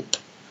will help.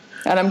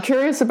 And I'm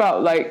curious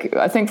about,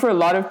 I think for a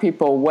lot of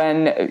people,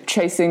 when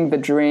chasing the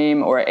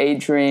dream or a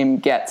dream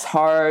gets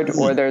hard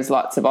or there's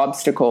lots of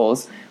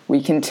obstacles, we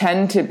can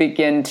tend to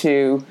begin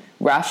to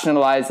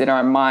rationalize in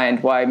our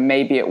mind why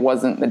maybe it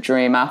wasn't the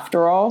dream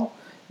after all,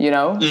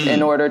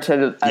 in order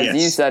to, as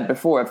you said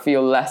before,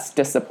 feel less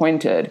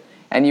disappointed.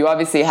 And you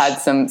obviously had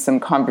some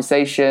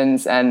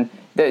conversations, and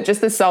just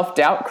the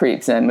self-doubt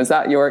creeps in. Was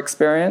that your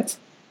experience?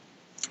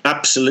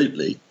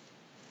 Absolutely.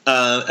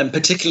 And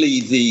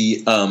particularly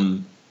the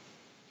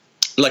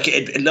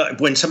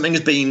when something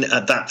has been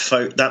at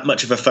that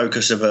much of a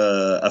focus of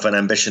an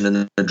ambition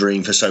and a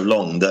dream for so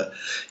long that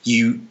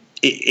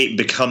it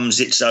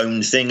becomes its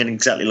own thing. And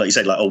exactly like you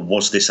said,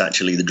 was this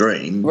actually the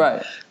dream?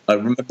 Right. I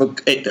remember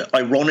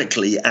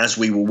ironically, as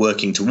we were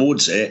working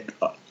towards it,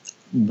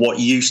 what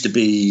used to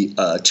be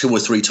 2 or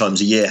 3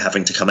 times a year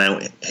having to come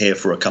out here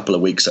for a couple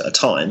of weeks at a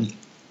time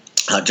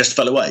just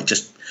fell away.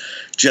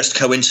 Just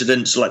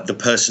coincidence, like the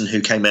person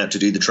who came out to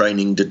do the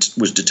training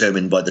was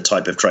determined by the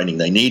type of training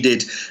they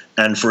needed.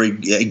 And for a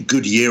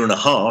good year and a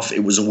half,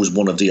 it was always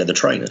one of the other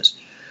trainers.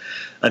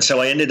 And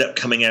so I ended up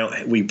coming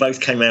out. We both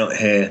came out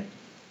here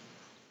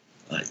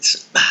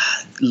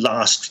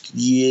last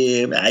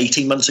year,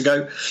 18 months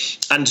ago,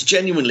 and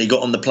genuinely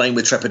got on the plane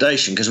with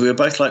trepidation, because we were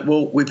both like,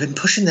 well, we've been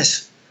pushing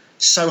this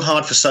so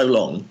hard for so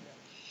long.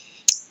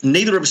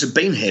 Neither of us have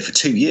been here for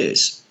 2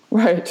 years.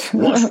 Right.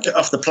 Once we get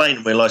off the plane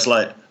and realised,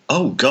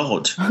 oh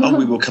God,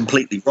 we were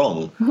completely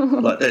wrong.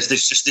 There's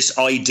just this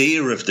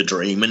idea of the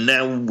dream, and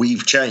now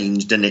we've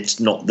changed and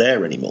it's not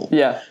there anymore.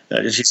 Yeah.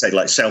 As you say,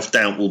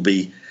 self-doubt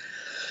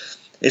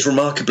is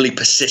remarkably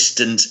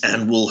persistent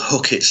and will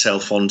hook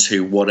itself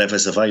onto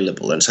whatever's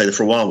available. And so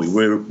for a while we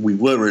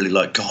were really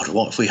like, God,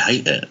 what if we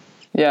hate it?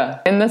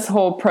 Yeah. In this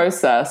whole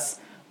process,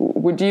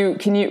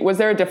 was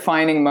there a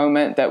defining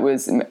moment that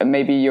was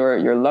maybe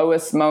your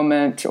lowest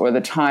moment, or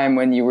the time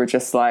when you were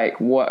just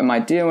like, what am I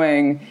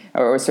doing,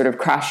 or sort of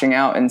crashing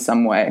out in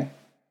some way?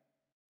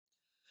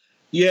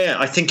 Yeah,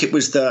 I think it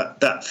was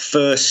that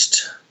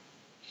first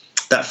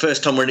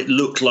time when it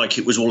looked like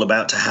it was all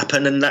about to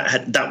happen, and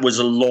that was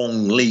a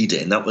long lead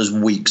in. That was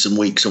weeks and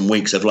weeks and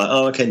weeks of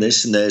okay,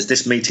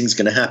 this meeting's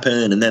going to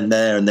happen, and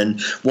then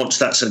once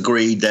that's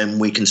agreed, then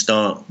we can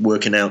start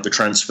working out the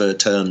transfer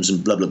terms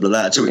and blah blah blah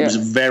blah. So it was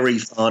very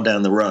far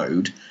down the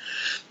road,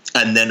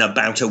 and then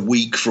about a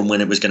week from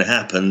when it was going to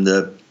happen,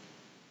 the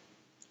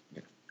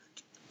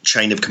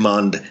chain of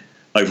command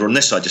over on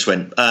this side just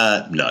went,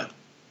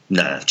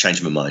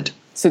 changed my mind.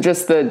 So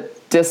just the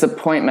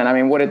disappointment. I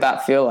mean, what did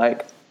that feel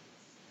like?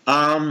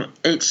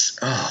 It's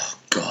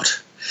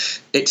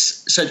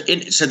so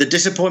the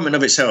disappointment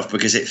of itself,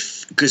 because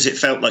it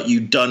felt like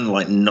you'd done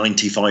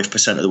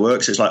 95% of the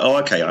work. So it's like,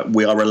 okay,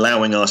 we are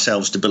allowing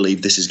ourselves to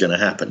believe this is going to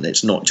happen.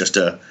 It's not just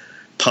a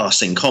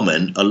passing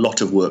comment. A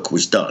lot of work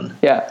was done.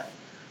 Yeah.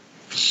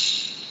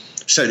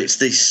 So it's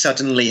the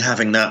suddenly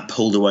having that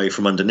pulled away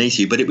from underneath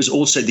you, but it was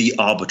also the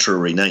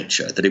arbitrary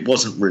nature that it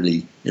wasn't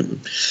really. It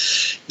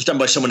was done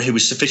by someone who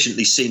was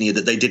sufficiently senior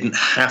that they didn't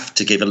have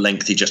to give a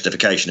lengthy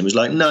justification. It was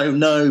like,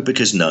 no,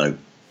 because no.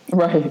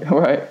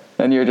 Right.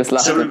 And you're just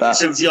laughing at that.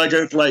 So it's the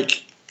idea of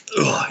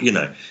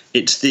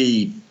it's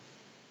the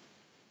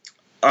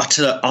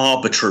utter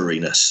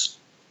arbitrariness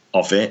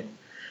of it,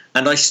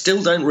 and I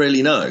still don't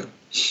really know.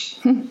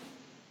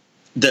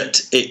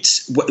 That it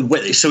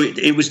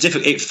was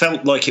difficult. It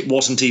felt like it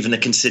wasn't even a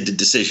considered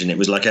decision. It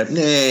was like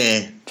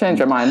change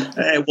your mind.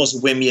 It was a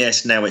whim,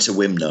 yes. Now it's a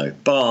whim, no.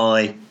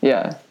 Bye.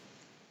 Yeah.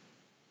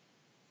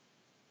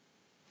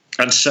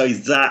 And so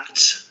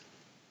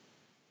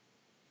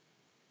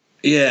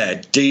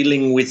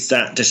dealing with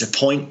that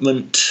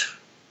disappointment,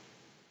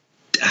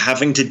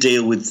 having to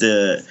deal with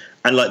then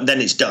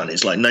it's done.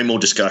 It's like no more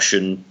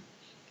discussion,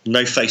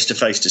 no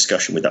face-to-face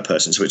discussion with that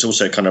person. So it's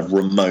also kind of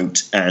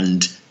remote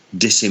and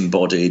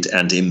disembodied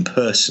and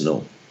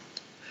impersonal.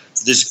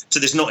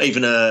 There's not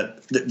even a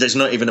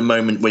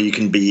moment where you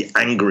can be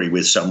angry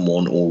with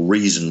someone or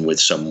reason with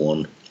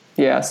someone.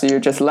 Yeah, so you're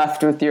just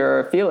left with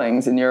your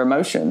feelings and your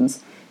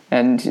emotions,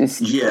 and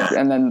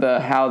then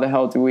how the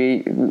hell do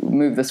we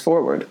move this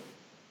forward?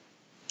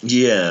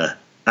 Yeah,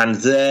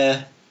 and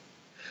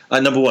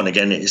number one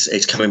again,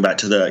 it's coming back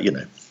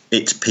to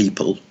it's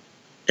people.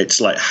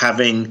 It's like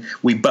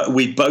we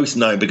both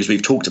know, because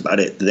we've talked about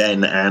it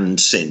then and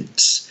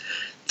since,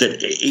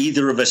 that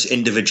either of us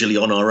individually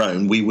on our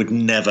own, we would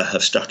never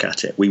have stuck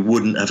at it. We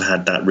wouldn't have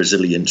had that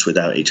resilience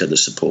without each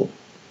other's support.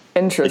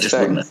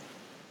 Interesting.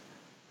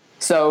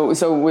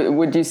 So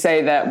would you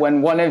say that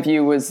when one of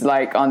you was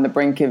like on the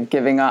brink of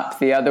giving up,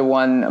 the other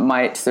one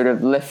might sort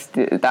of lift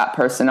that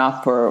person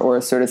up,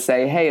 or sort of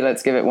say, hey,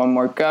 let's give it one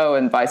more go,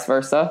 and vice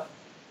versa?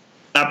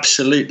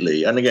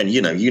 Absolutely. And again,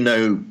 you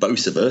know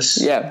both of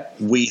us. Yeah.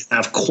 We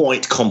have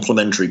quite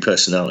complementary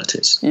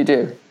personalities. You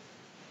do.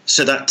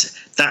 So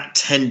that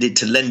tended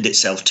to lend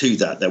itself to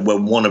that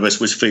when one of us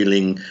was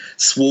feeling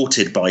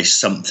thwarted by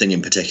something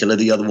in particular,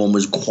 the other one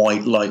was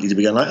quite likely to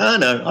be going like, oh,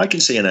 no, I can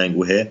see an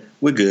angle here.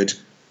 We're good.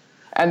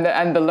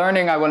 And the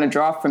learning I want to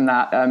draw from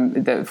that,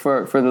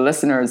 for the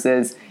listeners,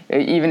 is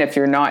even if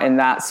you're not in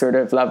that sort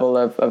of level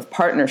of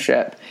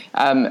partnership,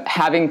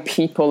 having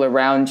people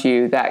around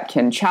you that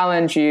can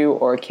challenge you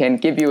or can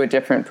give you a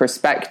different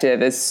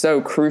perspective is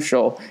so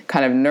crucial,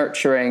 kind of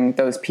nurturing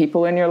those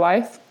people in your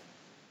life.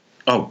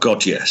 Oh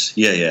God, yes,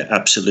 yeah,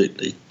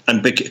 absolutely.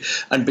 And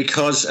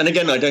because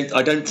again,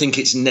 I don't think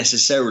it's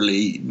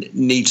necessarily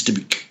needs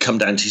to come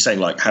down to saying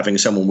like having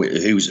someone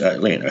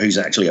who's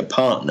actually a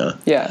partner.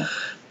 Yeah.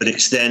 But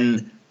it's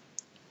then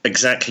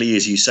exactly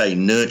as you say,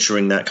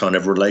 nurturing that kind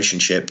of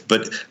relationship,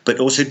 but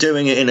also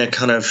doing it in a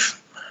kind of,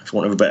 for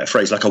want of a better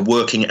phrase, like a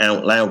working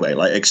out loud way,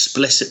 like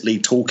explicitly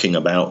talking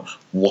about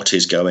what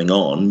is going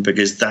on,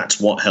 because that's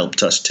what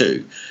helped us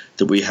too,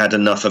 that we had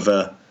enough of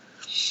a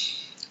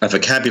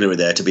vocabulary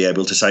there to be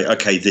able to say,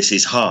 okay, this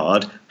is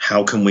hard.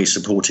 How can we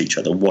support each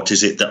other? What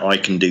is it that I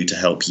can do to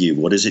help you?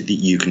 What is it that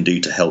you can do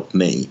to help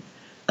me?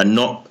 And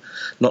not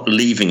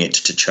leaving it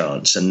to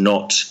chance, and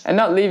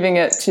not leaving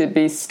it to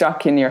be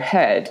stuck in your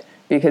head,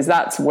 because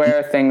that's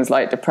where things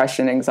like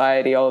depression,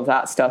 anxiety, all of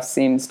that stuff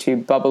seems to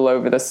bubble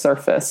over the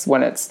surface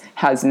when it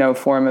has no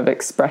form of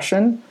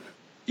expression.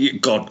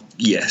 God,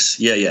 yes.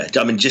 Yeah.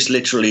 I mean, just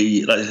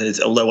literally,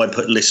 although I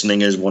put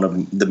listening as one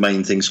of the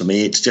main things for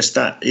me, it's just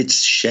that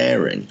it's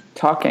sharing.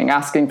 Talking,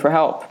 asking for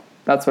help.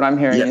 That's what I'm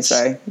hearing you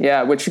say.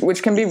 Yeah,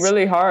 which can be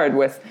really hard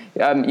with,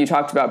 you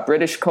talked about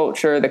British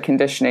culture, the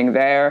conditioning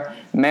there,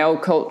 male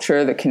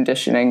culture, the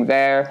conditioning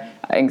there,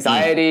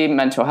 anxiety,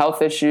 mental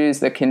health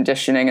issues, the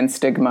conditioning and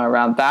stigma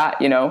around that.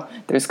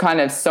 There's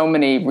kind of so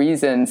many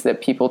reasons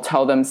that people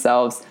tell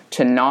themselves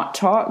to not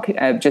talk,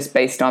 just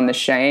based on the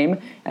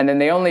shame. And then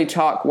they only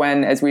talk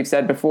when, as we've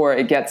said before,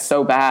 it gets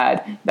so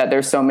bad that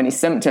there's so many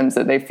symptoms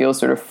that they feel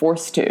sort of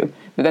forced to.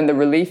 But then the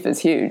relief is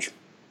huge.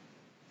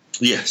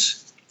 Yes.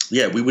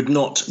 Yeah, we would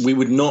not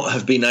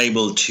have been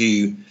able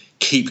to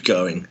keep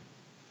going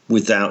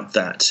without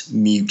that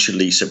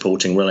mutually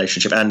supporting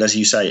relationship. And as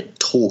you say,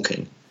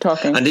 talking.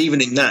 And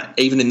even in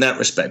that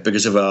respect,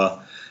 because of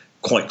our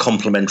quite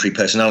complementary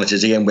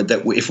personalities, again,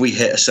 if we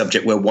hit a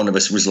subject where one of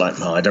us was like,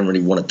 I don't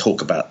really want to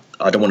talk about,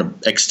 I don't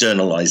want to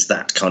externalize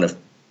that kind of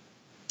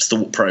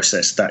thought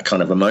process, that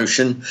kind of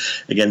emotion.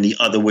 Again, the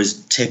other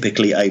was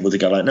typically able to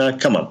go like, no,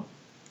 come on,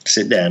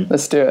 sit down.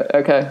 Let's do it.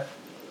 Okay.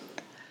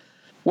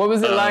 What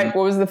was it like?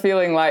 What was the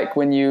feeling like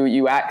when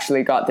you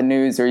actually got the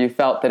news, or you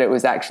felt that it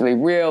was actually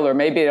real, or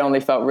maybe it only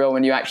felt real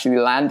when you actually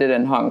landed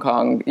in Hong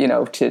Kong,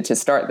 to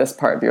start this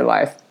part of your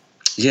life?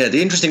 Yeah,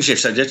 the interesting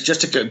shift. So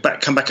just to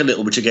come back a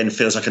little, which again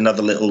feels like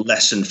another little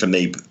lesson for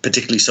me,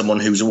 particularly someone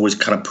who's always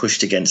kind of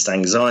pushed against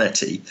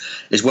anxiety,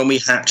 is when we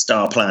hatched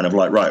our plan of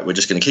like, right, we're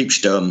just going to keep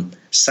stum,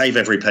 save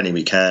every penny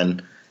we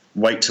can,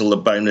 wait till the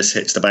bonus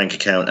hits the bank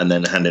account, and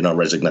then hand in our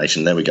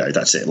resignation. There we go.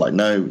 That's it. Like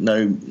no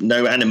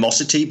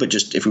animosity, but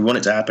just if we want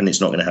it to happen,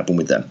 it's not going to happen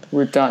with them.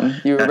 We're done.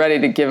 You were ready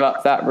to give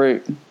up that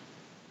route.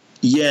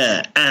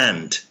 Yeah,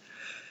 and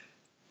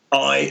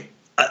I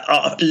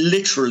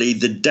literally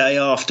the day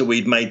after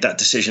we'd made that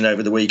decision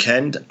over the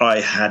weekend, I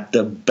had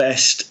the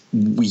best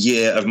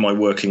year of my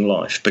working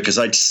life, because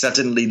I'd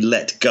suddenly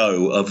let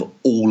go of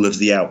all of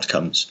the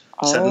outcomes.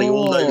 Suddenly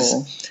all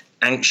those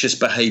anxious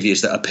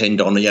behaviors that are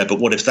pinned on, but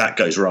what if that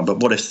goes wrong? But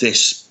what if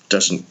this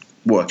doesn't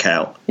work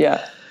out?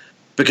 Yeah.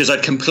 Because I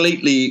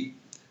completely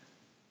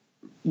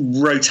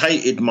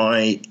rotated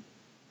my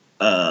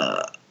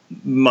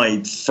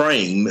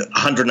frame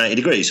 180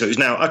 degrees. So it was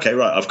now, okay,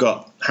 right, I've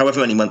got however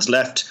many months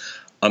left.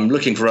 I'm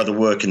looking for other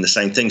work in the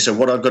same thing. So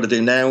what I've got to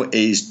do now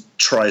is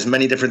try as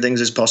many different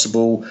things as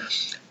possible,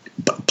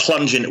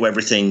 plunge into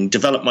everything,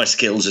 develop my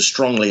skills as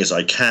strongly as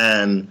I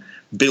can,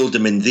 build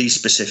them in these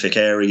specific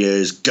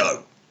areas,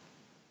 go.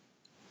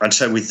 And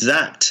so with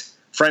that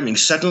framing,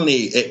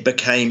 suddenly it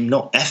became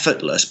not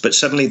effortless, but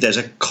suddenly there's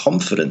a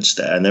confidence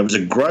there, and there was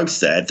a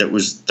growth there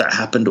that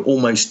happened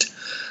almost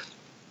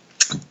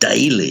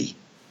daily.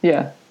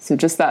 Yeah. So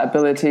just that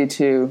ability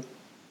to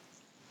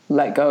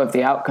let go of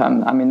the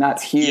outcome. I mean,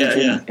 that's huge.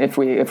 Yeah.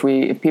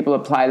 If people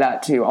apply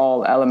that to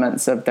all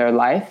elements of their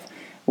life,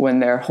 when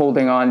they're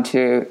holding on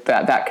to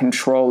that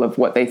control of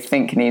what they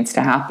think needs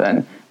to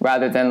happen,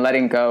 rather than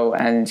letting go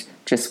and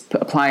just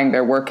applying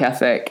their work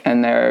ethic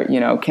and their,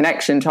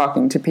 connection,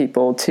 talking to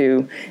people,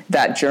 to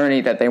that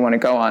journey that they want to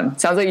go on.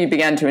 Sounds like you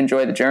began to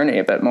enjoy the journey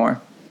a bit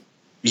more.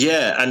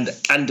 Yeah,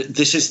 and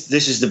this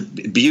is the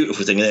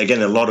beautiful thing.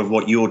 Again, a lot of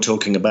what you're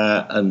talking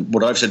about and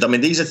what I've said. I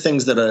mean, these are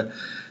things that are,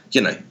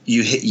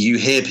 you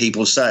hear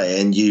people say,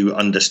 and you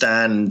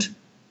understand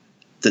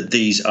that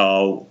these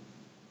are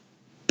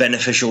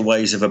beneficial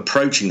ways of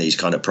approaching these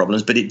kind of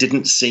problems. But it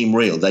didn't seem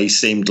real. They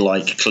seemed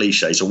like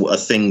cliches or a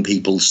thing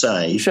people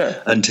say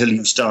until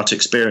you start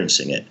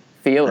experiencing it.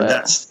 Feel and it.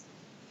 That's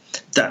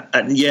that,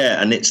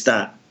 and it's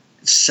that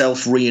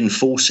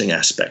self-reinforcing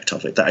aspect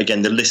of it. That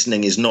again, the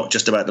listening is not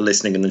just about the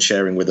listening and the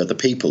sharing with other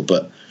people,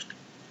 but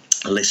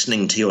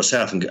listening to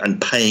yourself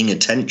and paying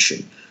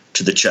attention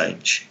to the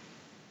change.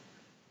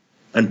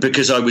 And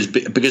because I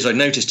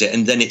noticed it,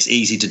 and then it's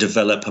easy to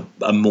develop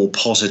a more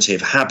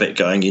positive habit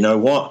going, you know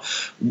what,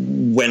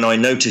 when I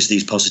notice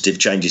these positive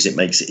changes, it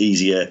makes it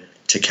easier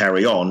to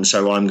carry on.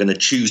 So I'm going to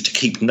choose to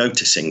keep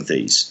noticing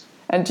these.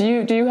 And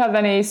do you have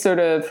any sort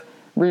of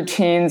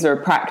routines or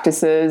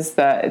practices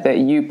that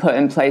you put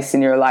in place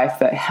in your life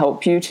that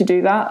help you to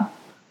do that?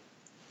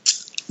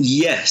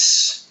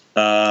 Yes.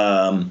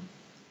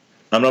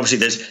 And obviously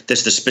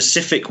there's the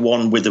specific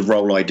one with the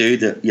role I do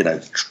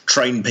that,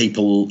 train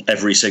people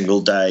every single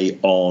day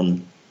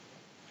on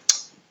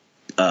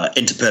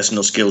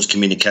interpersonal skills,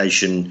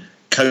 communication,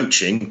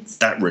 coaching.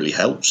 That really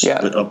helps.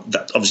 Yeah. But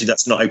obviously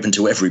that's not open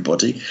to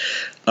everybody.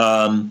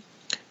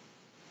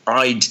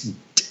 I'd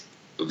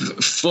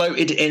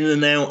floated in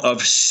and out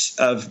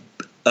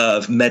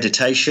of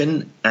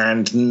meditation,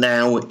 and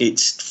now it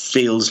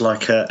feels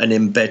like an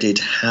embedded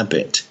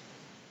habit,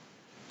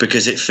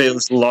 because it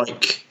feels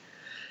like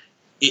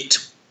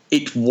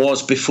it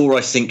was before.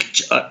 I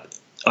think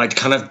I'd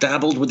kind of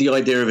dabbled with the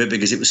idea of it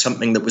because it was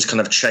something that was kind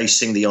of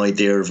chasing the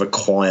idea of a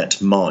quiet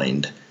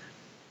mind.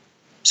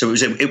 So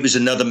it was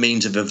another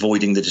means of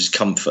avoiding the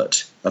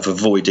discomfort, of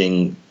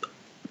avoiding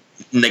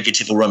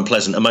negative or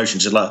unpleasant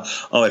emotions. It's like,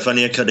 if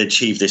only I could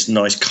achieve this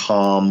nice,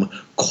 calm,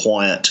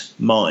 quiet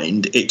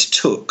mind. It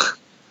took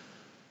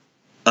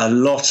a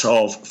lot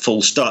of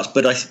false starts,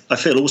 but I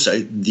feel also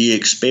the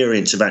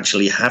experience of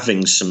actually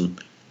having some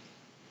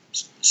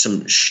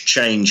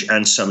change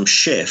and some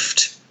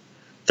shift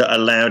that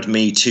allowed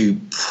me to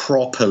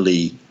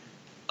properly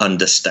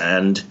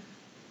understand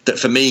that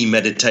for me,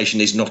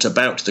 meditation is not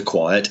about the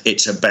quiet.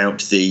 It's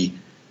about the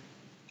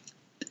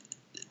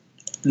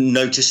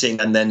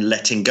noticing and then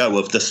letting go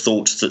of the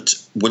thoughts that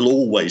will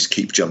always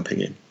keep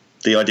jumping in.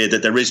 The idea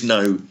that there is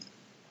no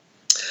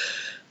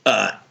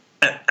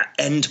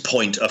end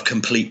point of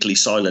completely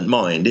silent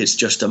mind. It's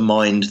just a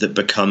mind that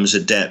becomes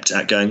adept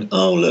at going,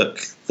 oh,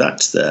 look,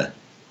 that's there.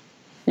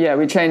 Yeah,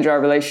 we change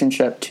our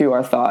relationship to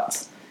our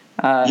thoughts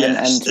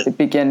and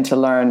begin to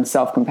learn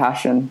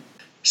self-compassion.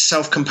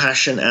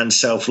 Self-compassion and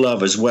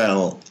self-love as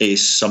well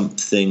is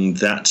something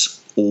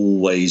that's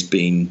always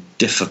been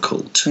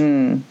difficult.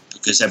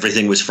 Because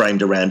everything was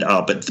framed around,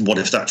 but what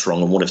if that's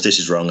wrong, and what if this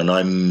is wrong, and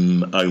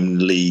I'm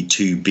only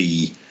to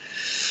be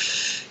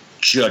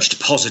judged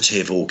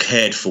positive or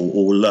cared for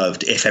or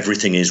loved if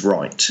everything is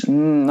right.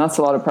 That's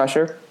a lot of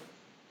pressure.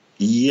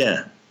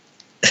 Yeah.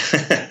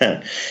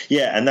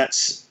 Yeah, and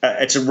that's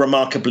it's a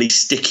remarkably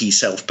sticky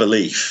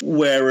self-belief.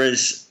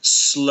 Whereas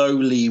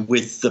slowly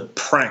with the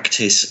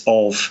practice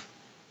of,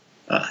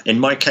 in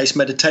my case,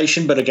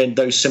 meditation, but again,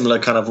 those similar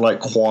kind of like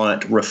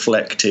quiet,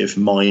 reflective,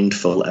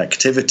 mindful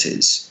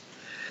activities,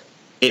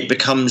 it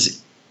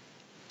becomes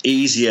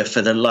easier for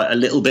a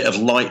little bit of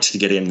light to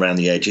get in around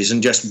the edges,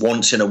 and just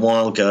once in a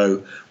while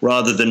go,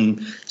 rather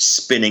than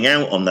spinning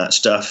out on that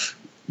stuff,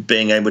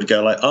 being able to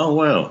go like, oh,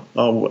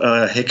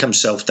 wow, here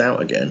comes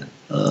self-doubt again.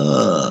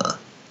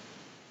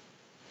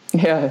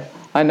 Yeah,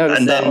 I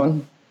noticed that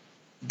one.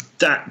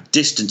 That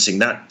distancing,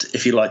 that,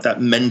 if you like, that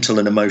mental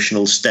and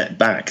emotional step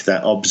back,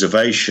 that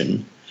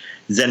observation,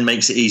 then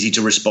makes it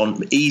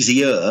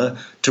easier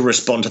to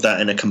respond to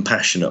that in a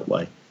compassionate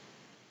way.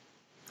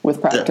 With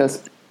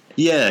practice.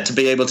 To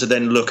be able to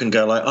then look and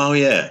go like, oh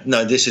yeah,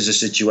 no, this is a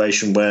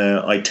situation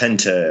where I tend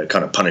to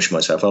kind of punish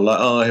myself. I'm like,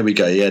 oh, here we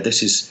go. Yeah,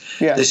 this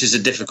is a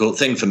difficult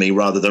thing for me,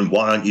 rather than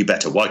why aren't you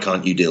better? Why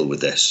can't you deal with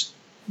this?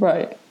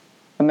 Right.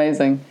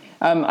 Amazing.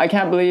 I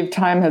can't believe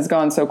time has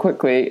gone so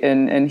quickly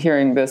in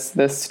hearing this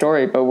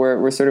story, but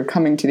we're sort of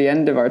coming to the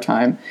end of our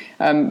time.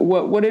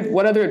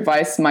 What other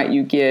advice might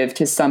you give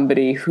to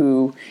somebody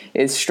who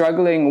is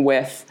struggling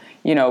with,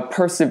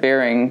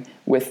 persevering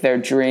with their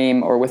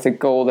dream or with a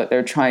goal that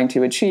they're trying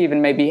to achieve,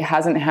 and maybe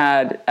hasn't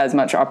had as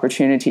much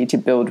opportunity to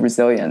build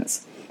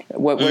resilience?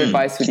 What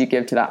advice would you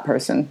give to that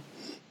person?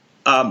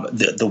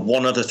 The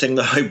one other thing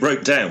that I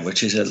wrote down,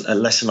 which is a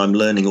lesson I'm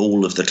learning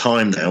all of the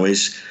time now,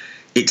 is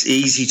it's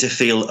easy to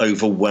feel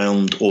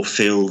overwhelmed or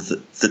feel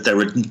that there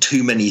are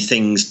too many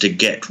things to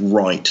get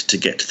right to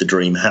get the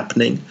dream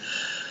happening.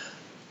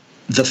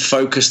 The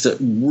focus that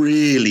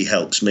really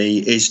helps me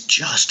is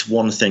just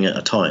one thing at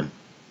a time.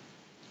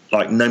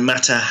 Like, no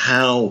matter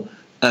how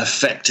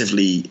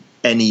effectively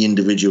any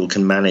individual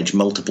can manage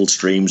multiple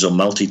streams or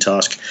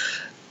multitask,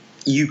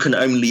 you can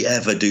only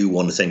ever do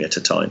one thing at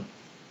a time.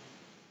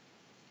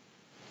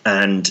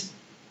 And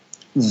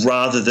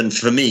rather than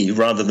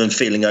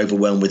feeling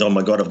overwhelmed with, oh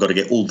my God, I've got to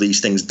get all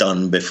these things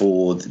done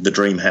before the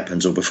dream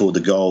happens or before the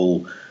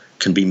goal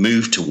can be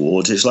moved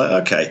towards. It's like,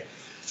 okay,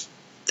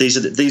 these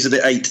are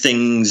the 8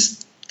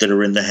 things that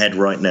are in the head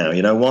right now.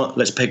 You know what?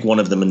 Let's pick one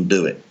of them and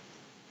do it.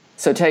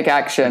 So take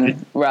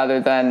action rather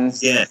than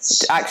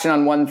action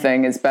on one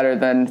thing is better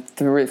than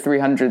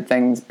 300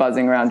 things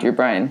buzzing around your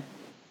brain.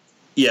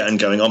 Yeah, and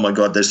going, oh my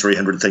God, there's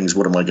 300 things.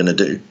 What am I going to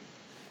do?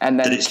 And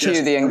then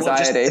cue the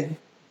anxiety.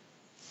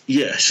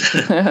 Yes.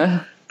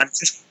 And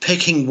just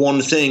picking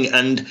one thing,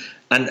 and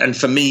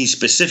for me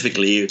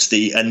specifically, it's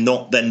and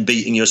not then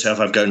beating yourself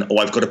up going, oh,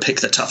 I've got to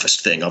pick the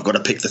toughest thing. I've got to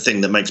pick the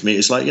thing that makes me.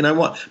 It's like, you know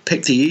what?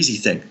 Pick the easy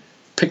thing.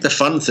 Pick the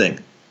fun thing.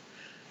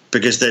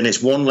 Because then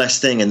it's one less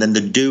thing, and then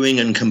the doing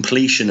and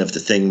completion of the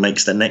thing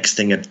makes the next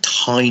thing a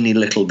tiny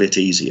little bit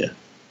easier.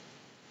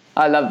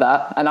 I love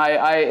that. And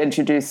I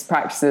introduce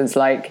practices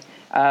like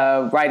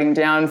writing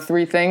down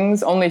 3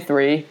 things, only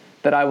 3,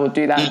 that I will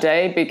do that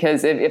day,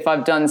 because if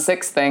I've done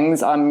 6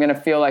 things, I'm going to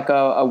feel like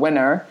a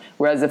winner.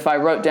 Whereas if I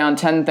wrote down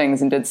 10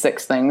 things and did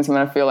 6 things, I'm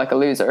going to feel like a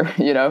loser,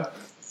 you know?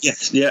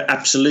 Yes, yeah,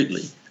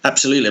 absolutely.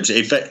 Absolutely.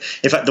 In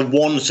fact, the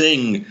one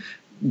thing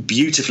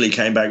beautifully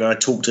came back. I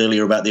talked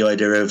earlier about the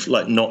idea of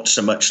like not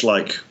so much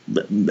like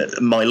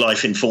my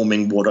life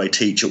informing what I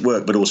teach at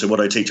work, but also what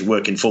I teach at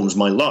work informs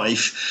my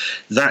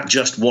life. That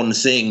just one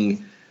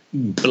thing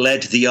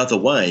bled the other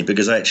way,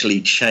 because I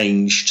actually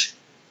changed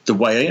the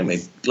way I am.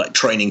 Like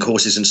training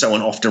courses and so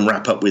on often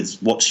wrap up with,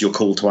 what's your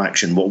call to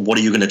action? What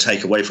are you going to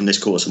take away from this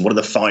course? And what are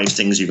the 5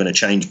 things you're going to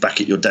change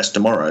back at your desk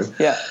tomorrow?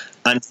 Yeah.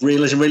 And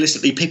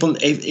realistically,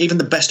 people, even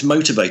the best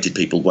motivated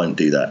people, won't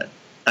do that.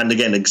 And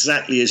again,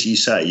 exactly as you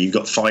say, you've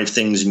got 5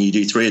 things and you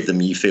do 3 of them,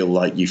 you feel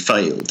like you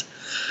failed.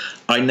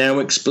 I now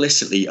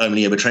explicitly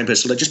only ever train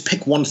people, just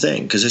pick one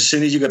thing, because as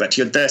soon as you go back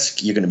to your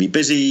desk, you're going to be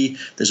busy.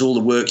 There's all the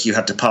work you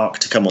had to park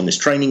to come on this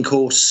training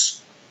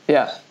course.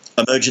 Yeah.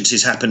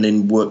 Emergencies happen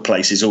in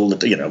workplaces, all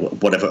the,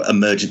 whatever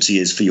emergency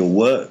is for your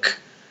work.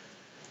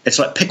 It's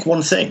like, pick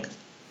one thing.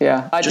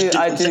 Yeah, I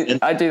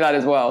do that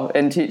as well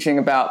in teaching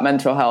about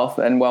mental health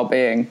and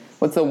well-being.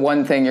 What's the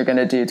one thing you're going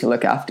to do to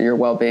look after your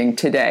well-being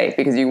today?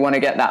 Because you want to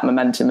get that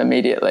momentum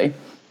immediately.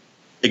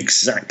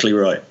 Exactly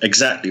right.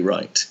 Exactly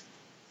right.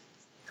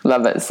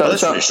 Love it. So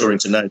that's reassuring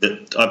to know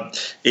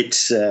that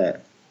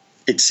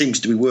it seems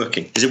to be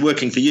working. Is it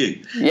working for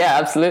you? Yeah,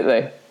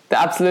 absolutely.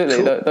 Absolutely.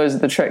 Cool. Those are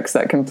the tricks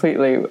that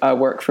completely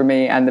work for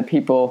me and the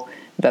people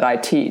that I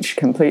teach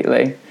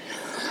completely.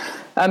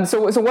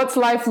 So what's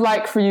life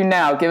like for you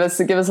now? Give us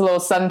a little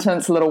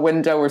sentence, a little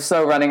window. We're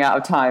so running out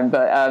of time,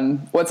 but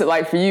what's it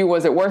like for you?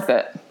 Was it worth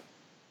it?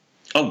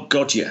 Oh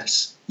God,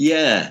 yes.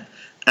 Yeah.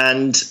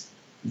 And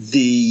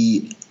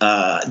the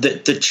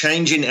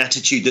change in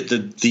attitude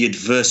that the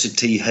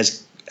adversity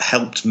has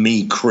helped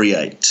me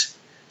create.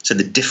 So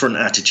the different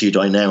attitude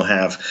I now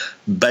have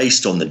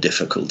based on the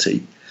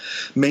difficulty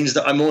means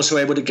that I'm also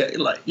able to get,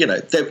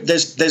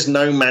 there's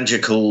no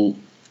magical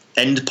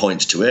end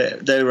point to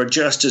it. There are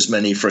just as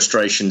many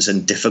frustrations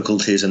and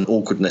difficulties and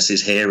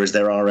awkwardnesses here as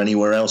there are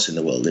anywhere else in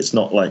the world. It's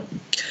not like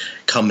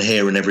come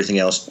here and everything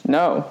else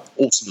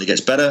ultimately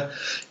gets better.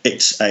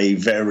 It's a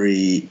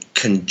very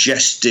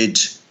congested,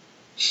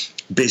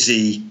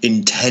 busy,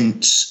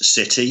 intense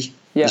city.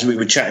 Yeah. As we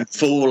were chatting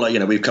before,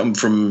 we've come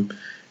from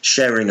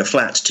sharing a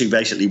flat to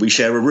basically we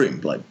share a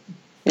room. Like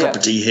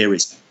property here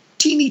is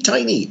teeny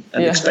tiny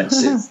and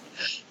expensive.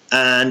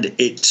 And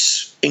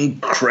it's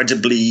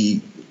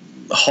incredibly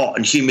hot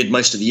and humid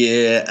most of the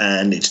year,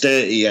 and it's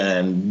dirty,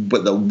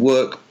 but the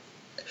workplace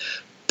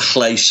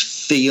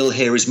feel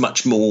here is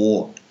much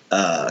more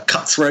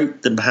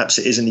cutthroat than perhaps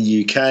it is in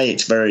the UK.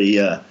 It's very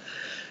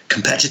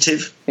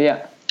competitive.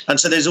 Yeah. And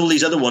so there's all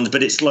these other ones,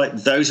 but it's like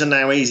those are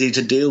now easy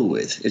to deal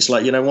with. It's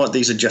like, you know what,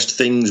 these are just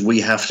things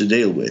we have to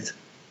deal with,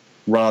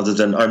 rather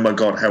than, oh my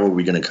God, how are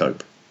we going to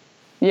cope?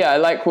 Yeah, I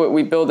like what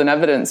we build an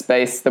evidence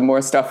base. The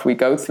more stuff we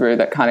go through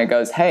that kind of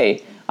goes,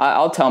 hey,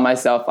 I'll tell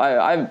myself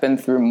I've been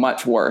through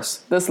much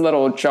worse. This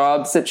little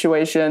job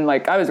situation,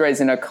 like I was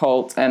raised in a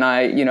cult and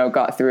I,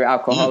 got through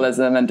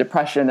alcoholism and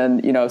depression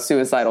and,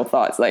 suicidal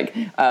thoughts. Like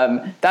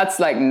that's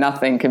like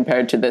nothing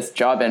compared to this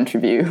job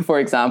interview, for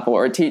example,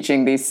 or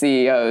teaching these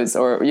CEOs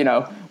or,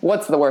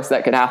 what's the worst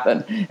that could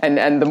happen?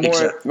 And the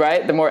more,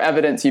 right, the more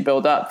evidence you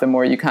build up, the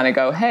more you kind of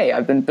go, hey,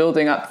 I've been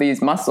building up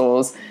these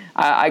muscles.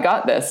 I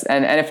got this.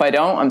 And if I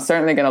don't, I'm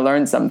certainly going to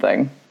learn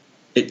something.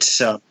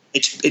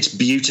 It's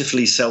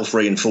beautifully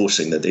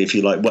self-reinforcing that, if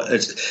you like,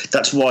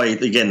 that's why,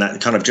 again, that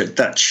kind of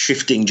that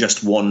shifting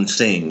just one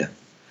thing,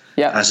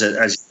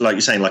 as like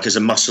you're saying, like as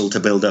a muscle to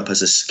build up,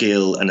 as a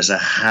skill and as a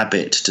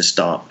habit to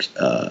start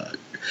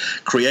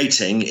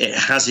creating, it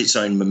has its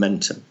own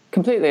momentum.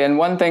 Completely. And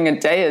one thing a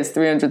day is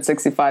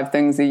 365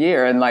 things a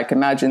year. And like,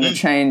 imagine the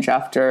change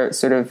after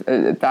sort of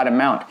that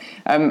amount.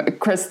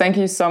 Chris, thank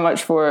you so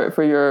much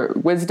for your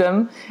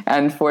wisdom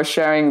and for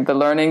sharing the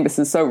learning. This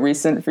is so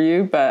recent for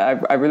you,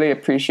 but I really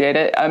appreciate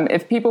it.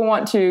 If people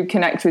want to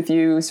connect with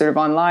you sort of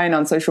online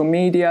on social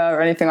media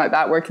or anything like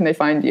that, where can they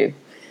find you?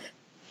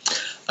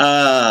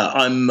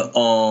 I'm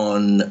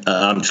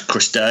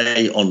Chris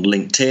Day on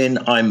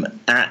LinkedIn. I'm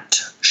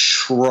at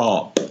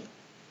Schraap.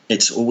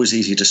 It's always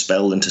easier to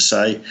spell than to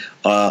say.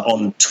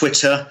 On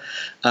Twitter,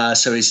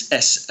 so it's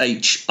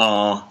SHRAAP.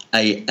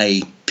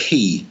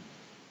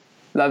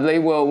 Lovely.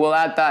 We'll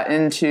add that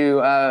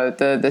into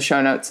the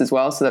show notes as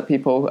well, so that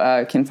people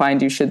can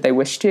find you should they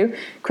wish to.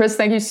 Chris,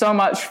 thank you so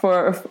much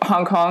from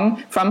Hong Kong.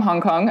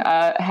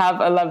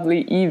 Have a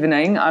lovely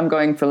evening. I'm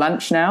going for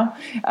lunch now.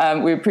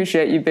 We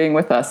appreciate you being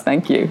with us.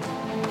 Thank you.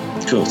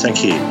 Cool.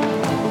 Thank you.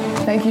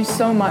 Thank you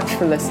so much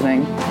for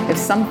listening. If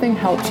something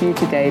helped you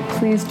today,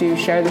 please do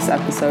share this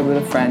episode with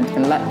a friend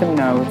and let them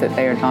know that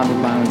they are not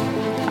alone.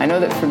 I know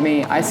that for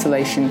me,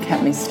 isolation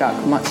kept me stuck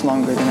much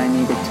longer than I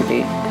needed to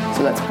be.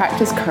 So let's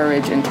practice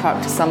courage and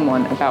talk to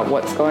someone about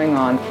what's going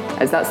on,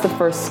 as that's the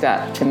first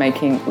step to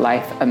making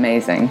life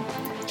amazing.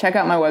 Check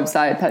out my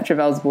website,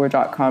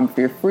 petravelzeboer.com, for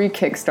your free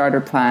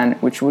Kickstarter plan,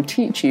 which will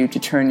teach you to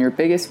turn your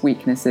biggest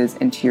weaknesses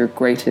into your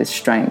greatest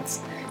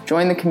strengths.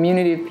 Join the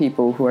community of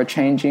people who are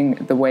changing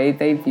the way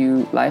they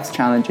view life's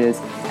challenges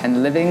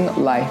and living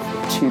life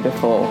to the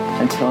full.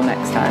 Until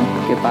next time,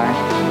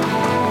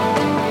 goodbye.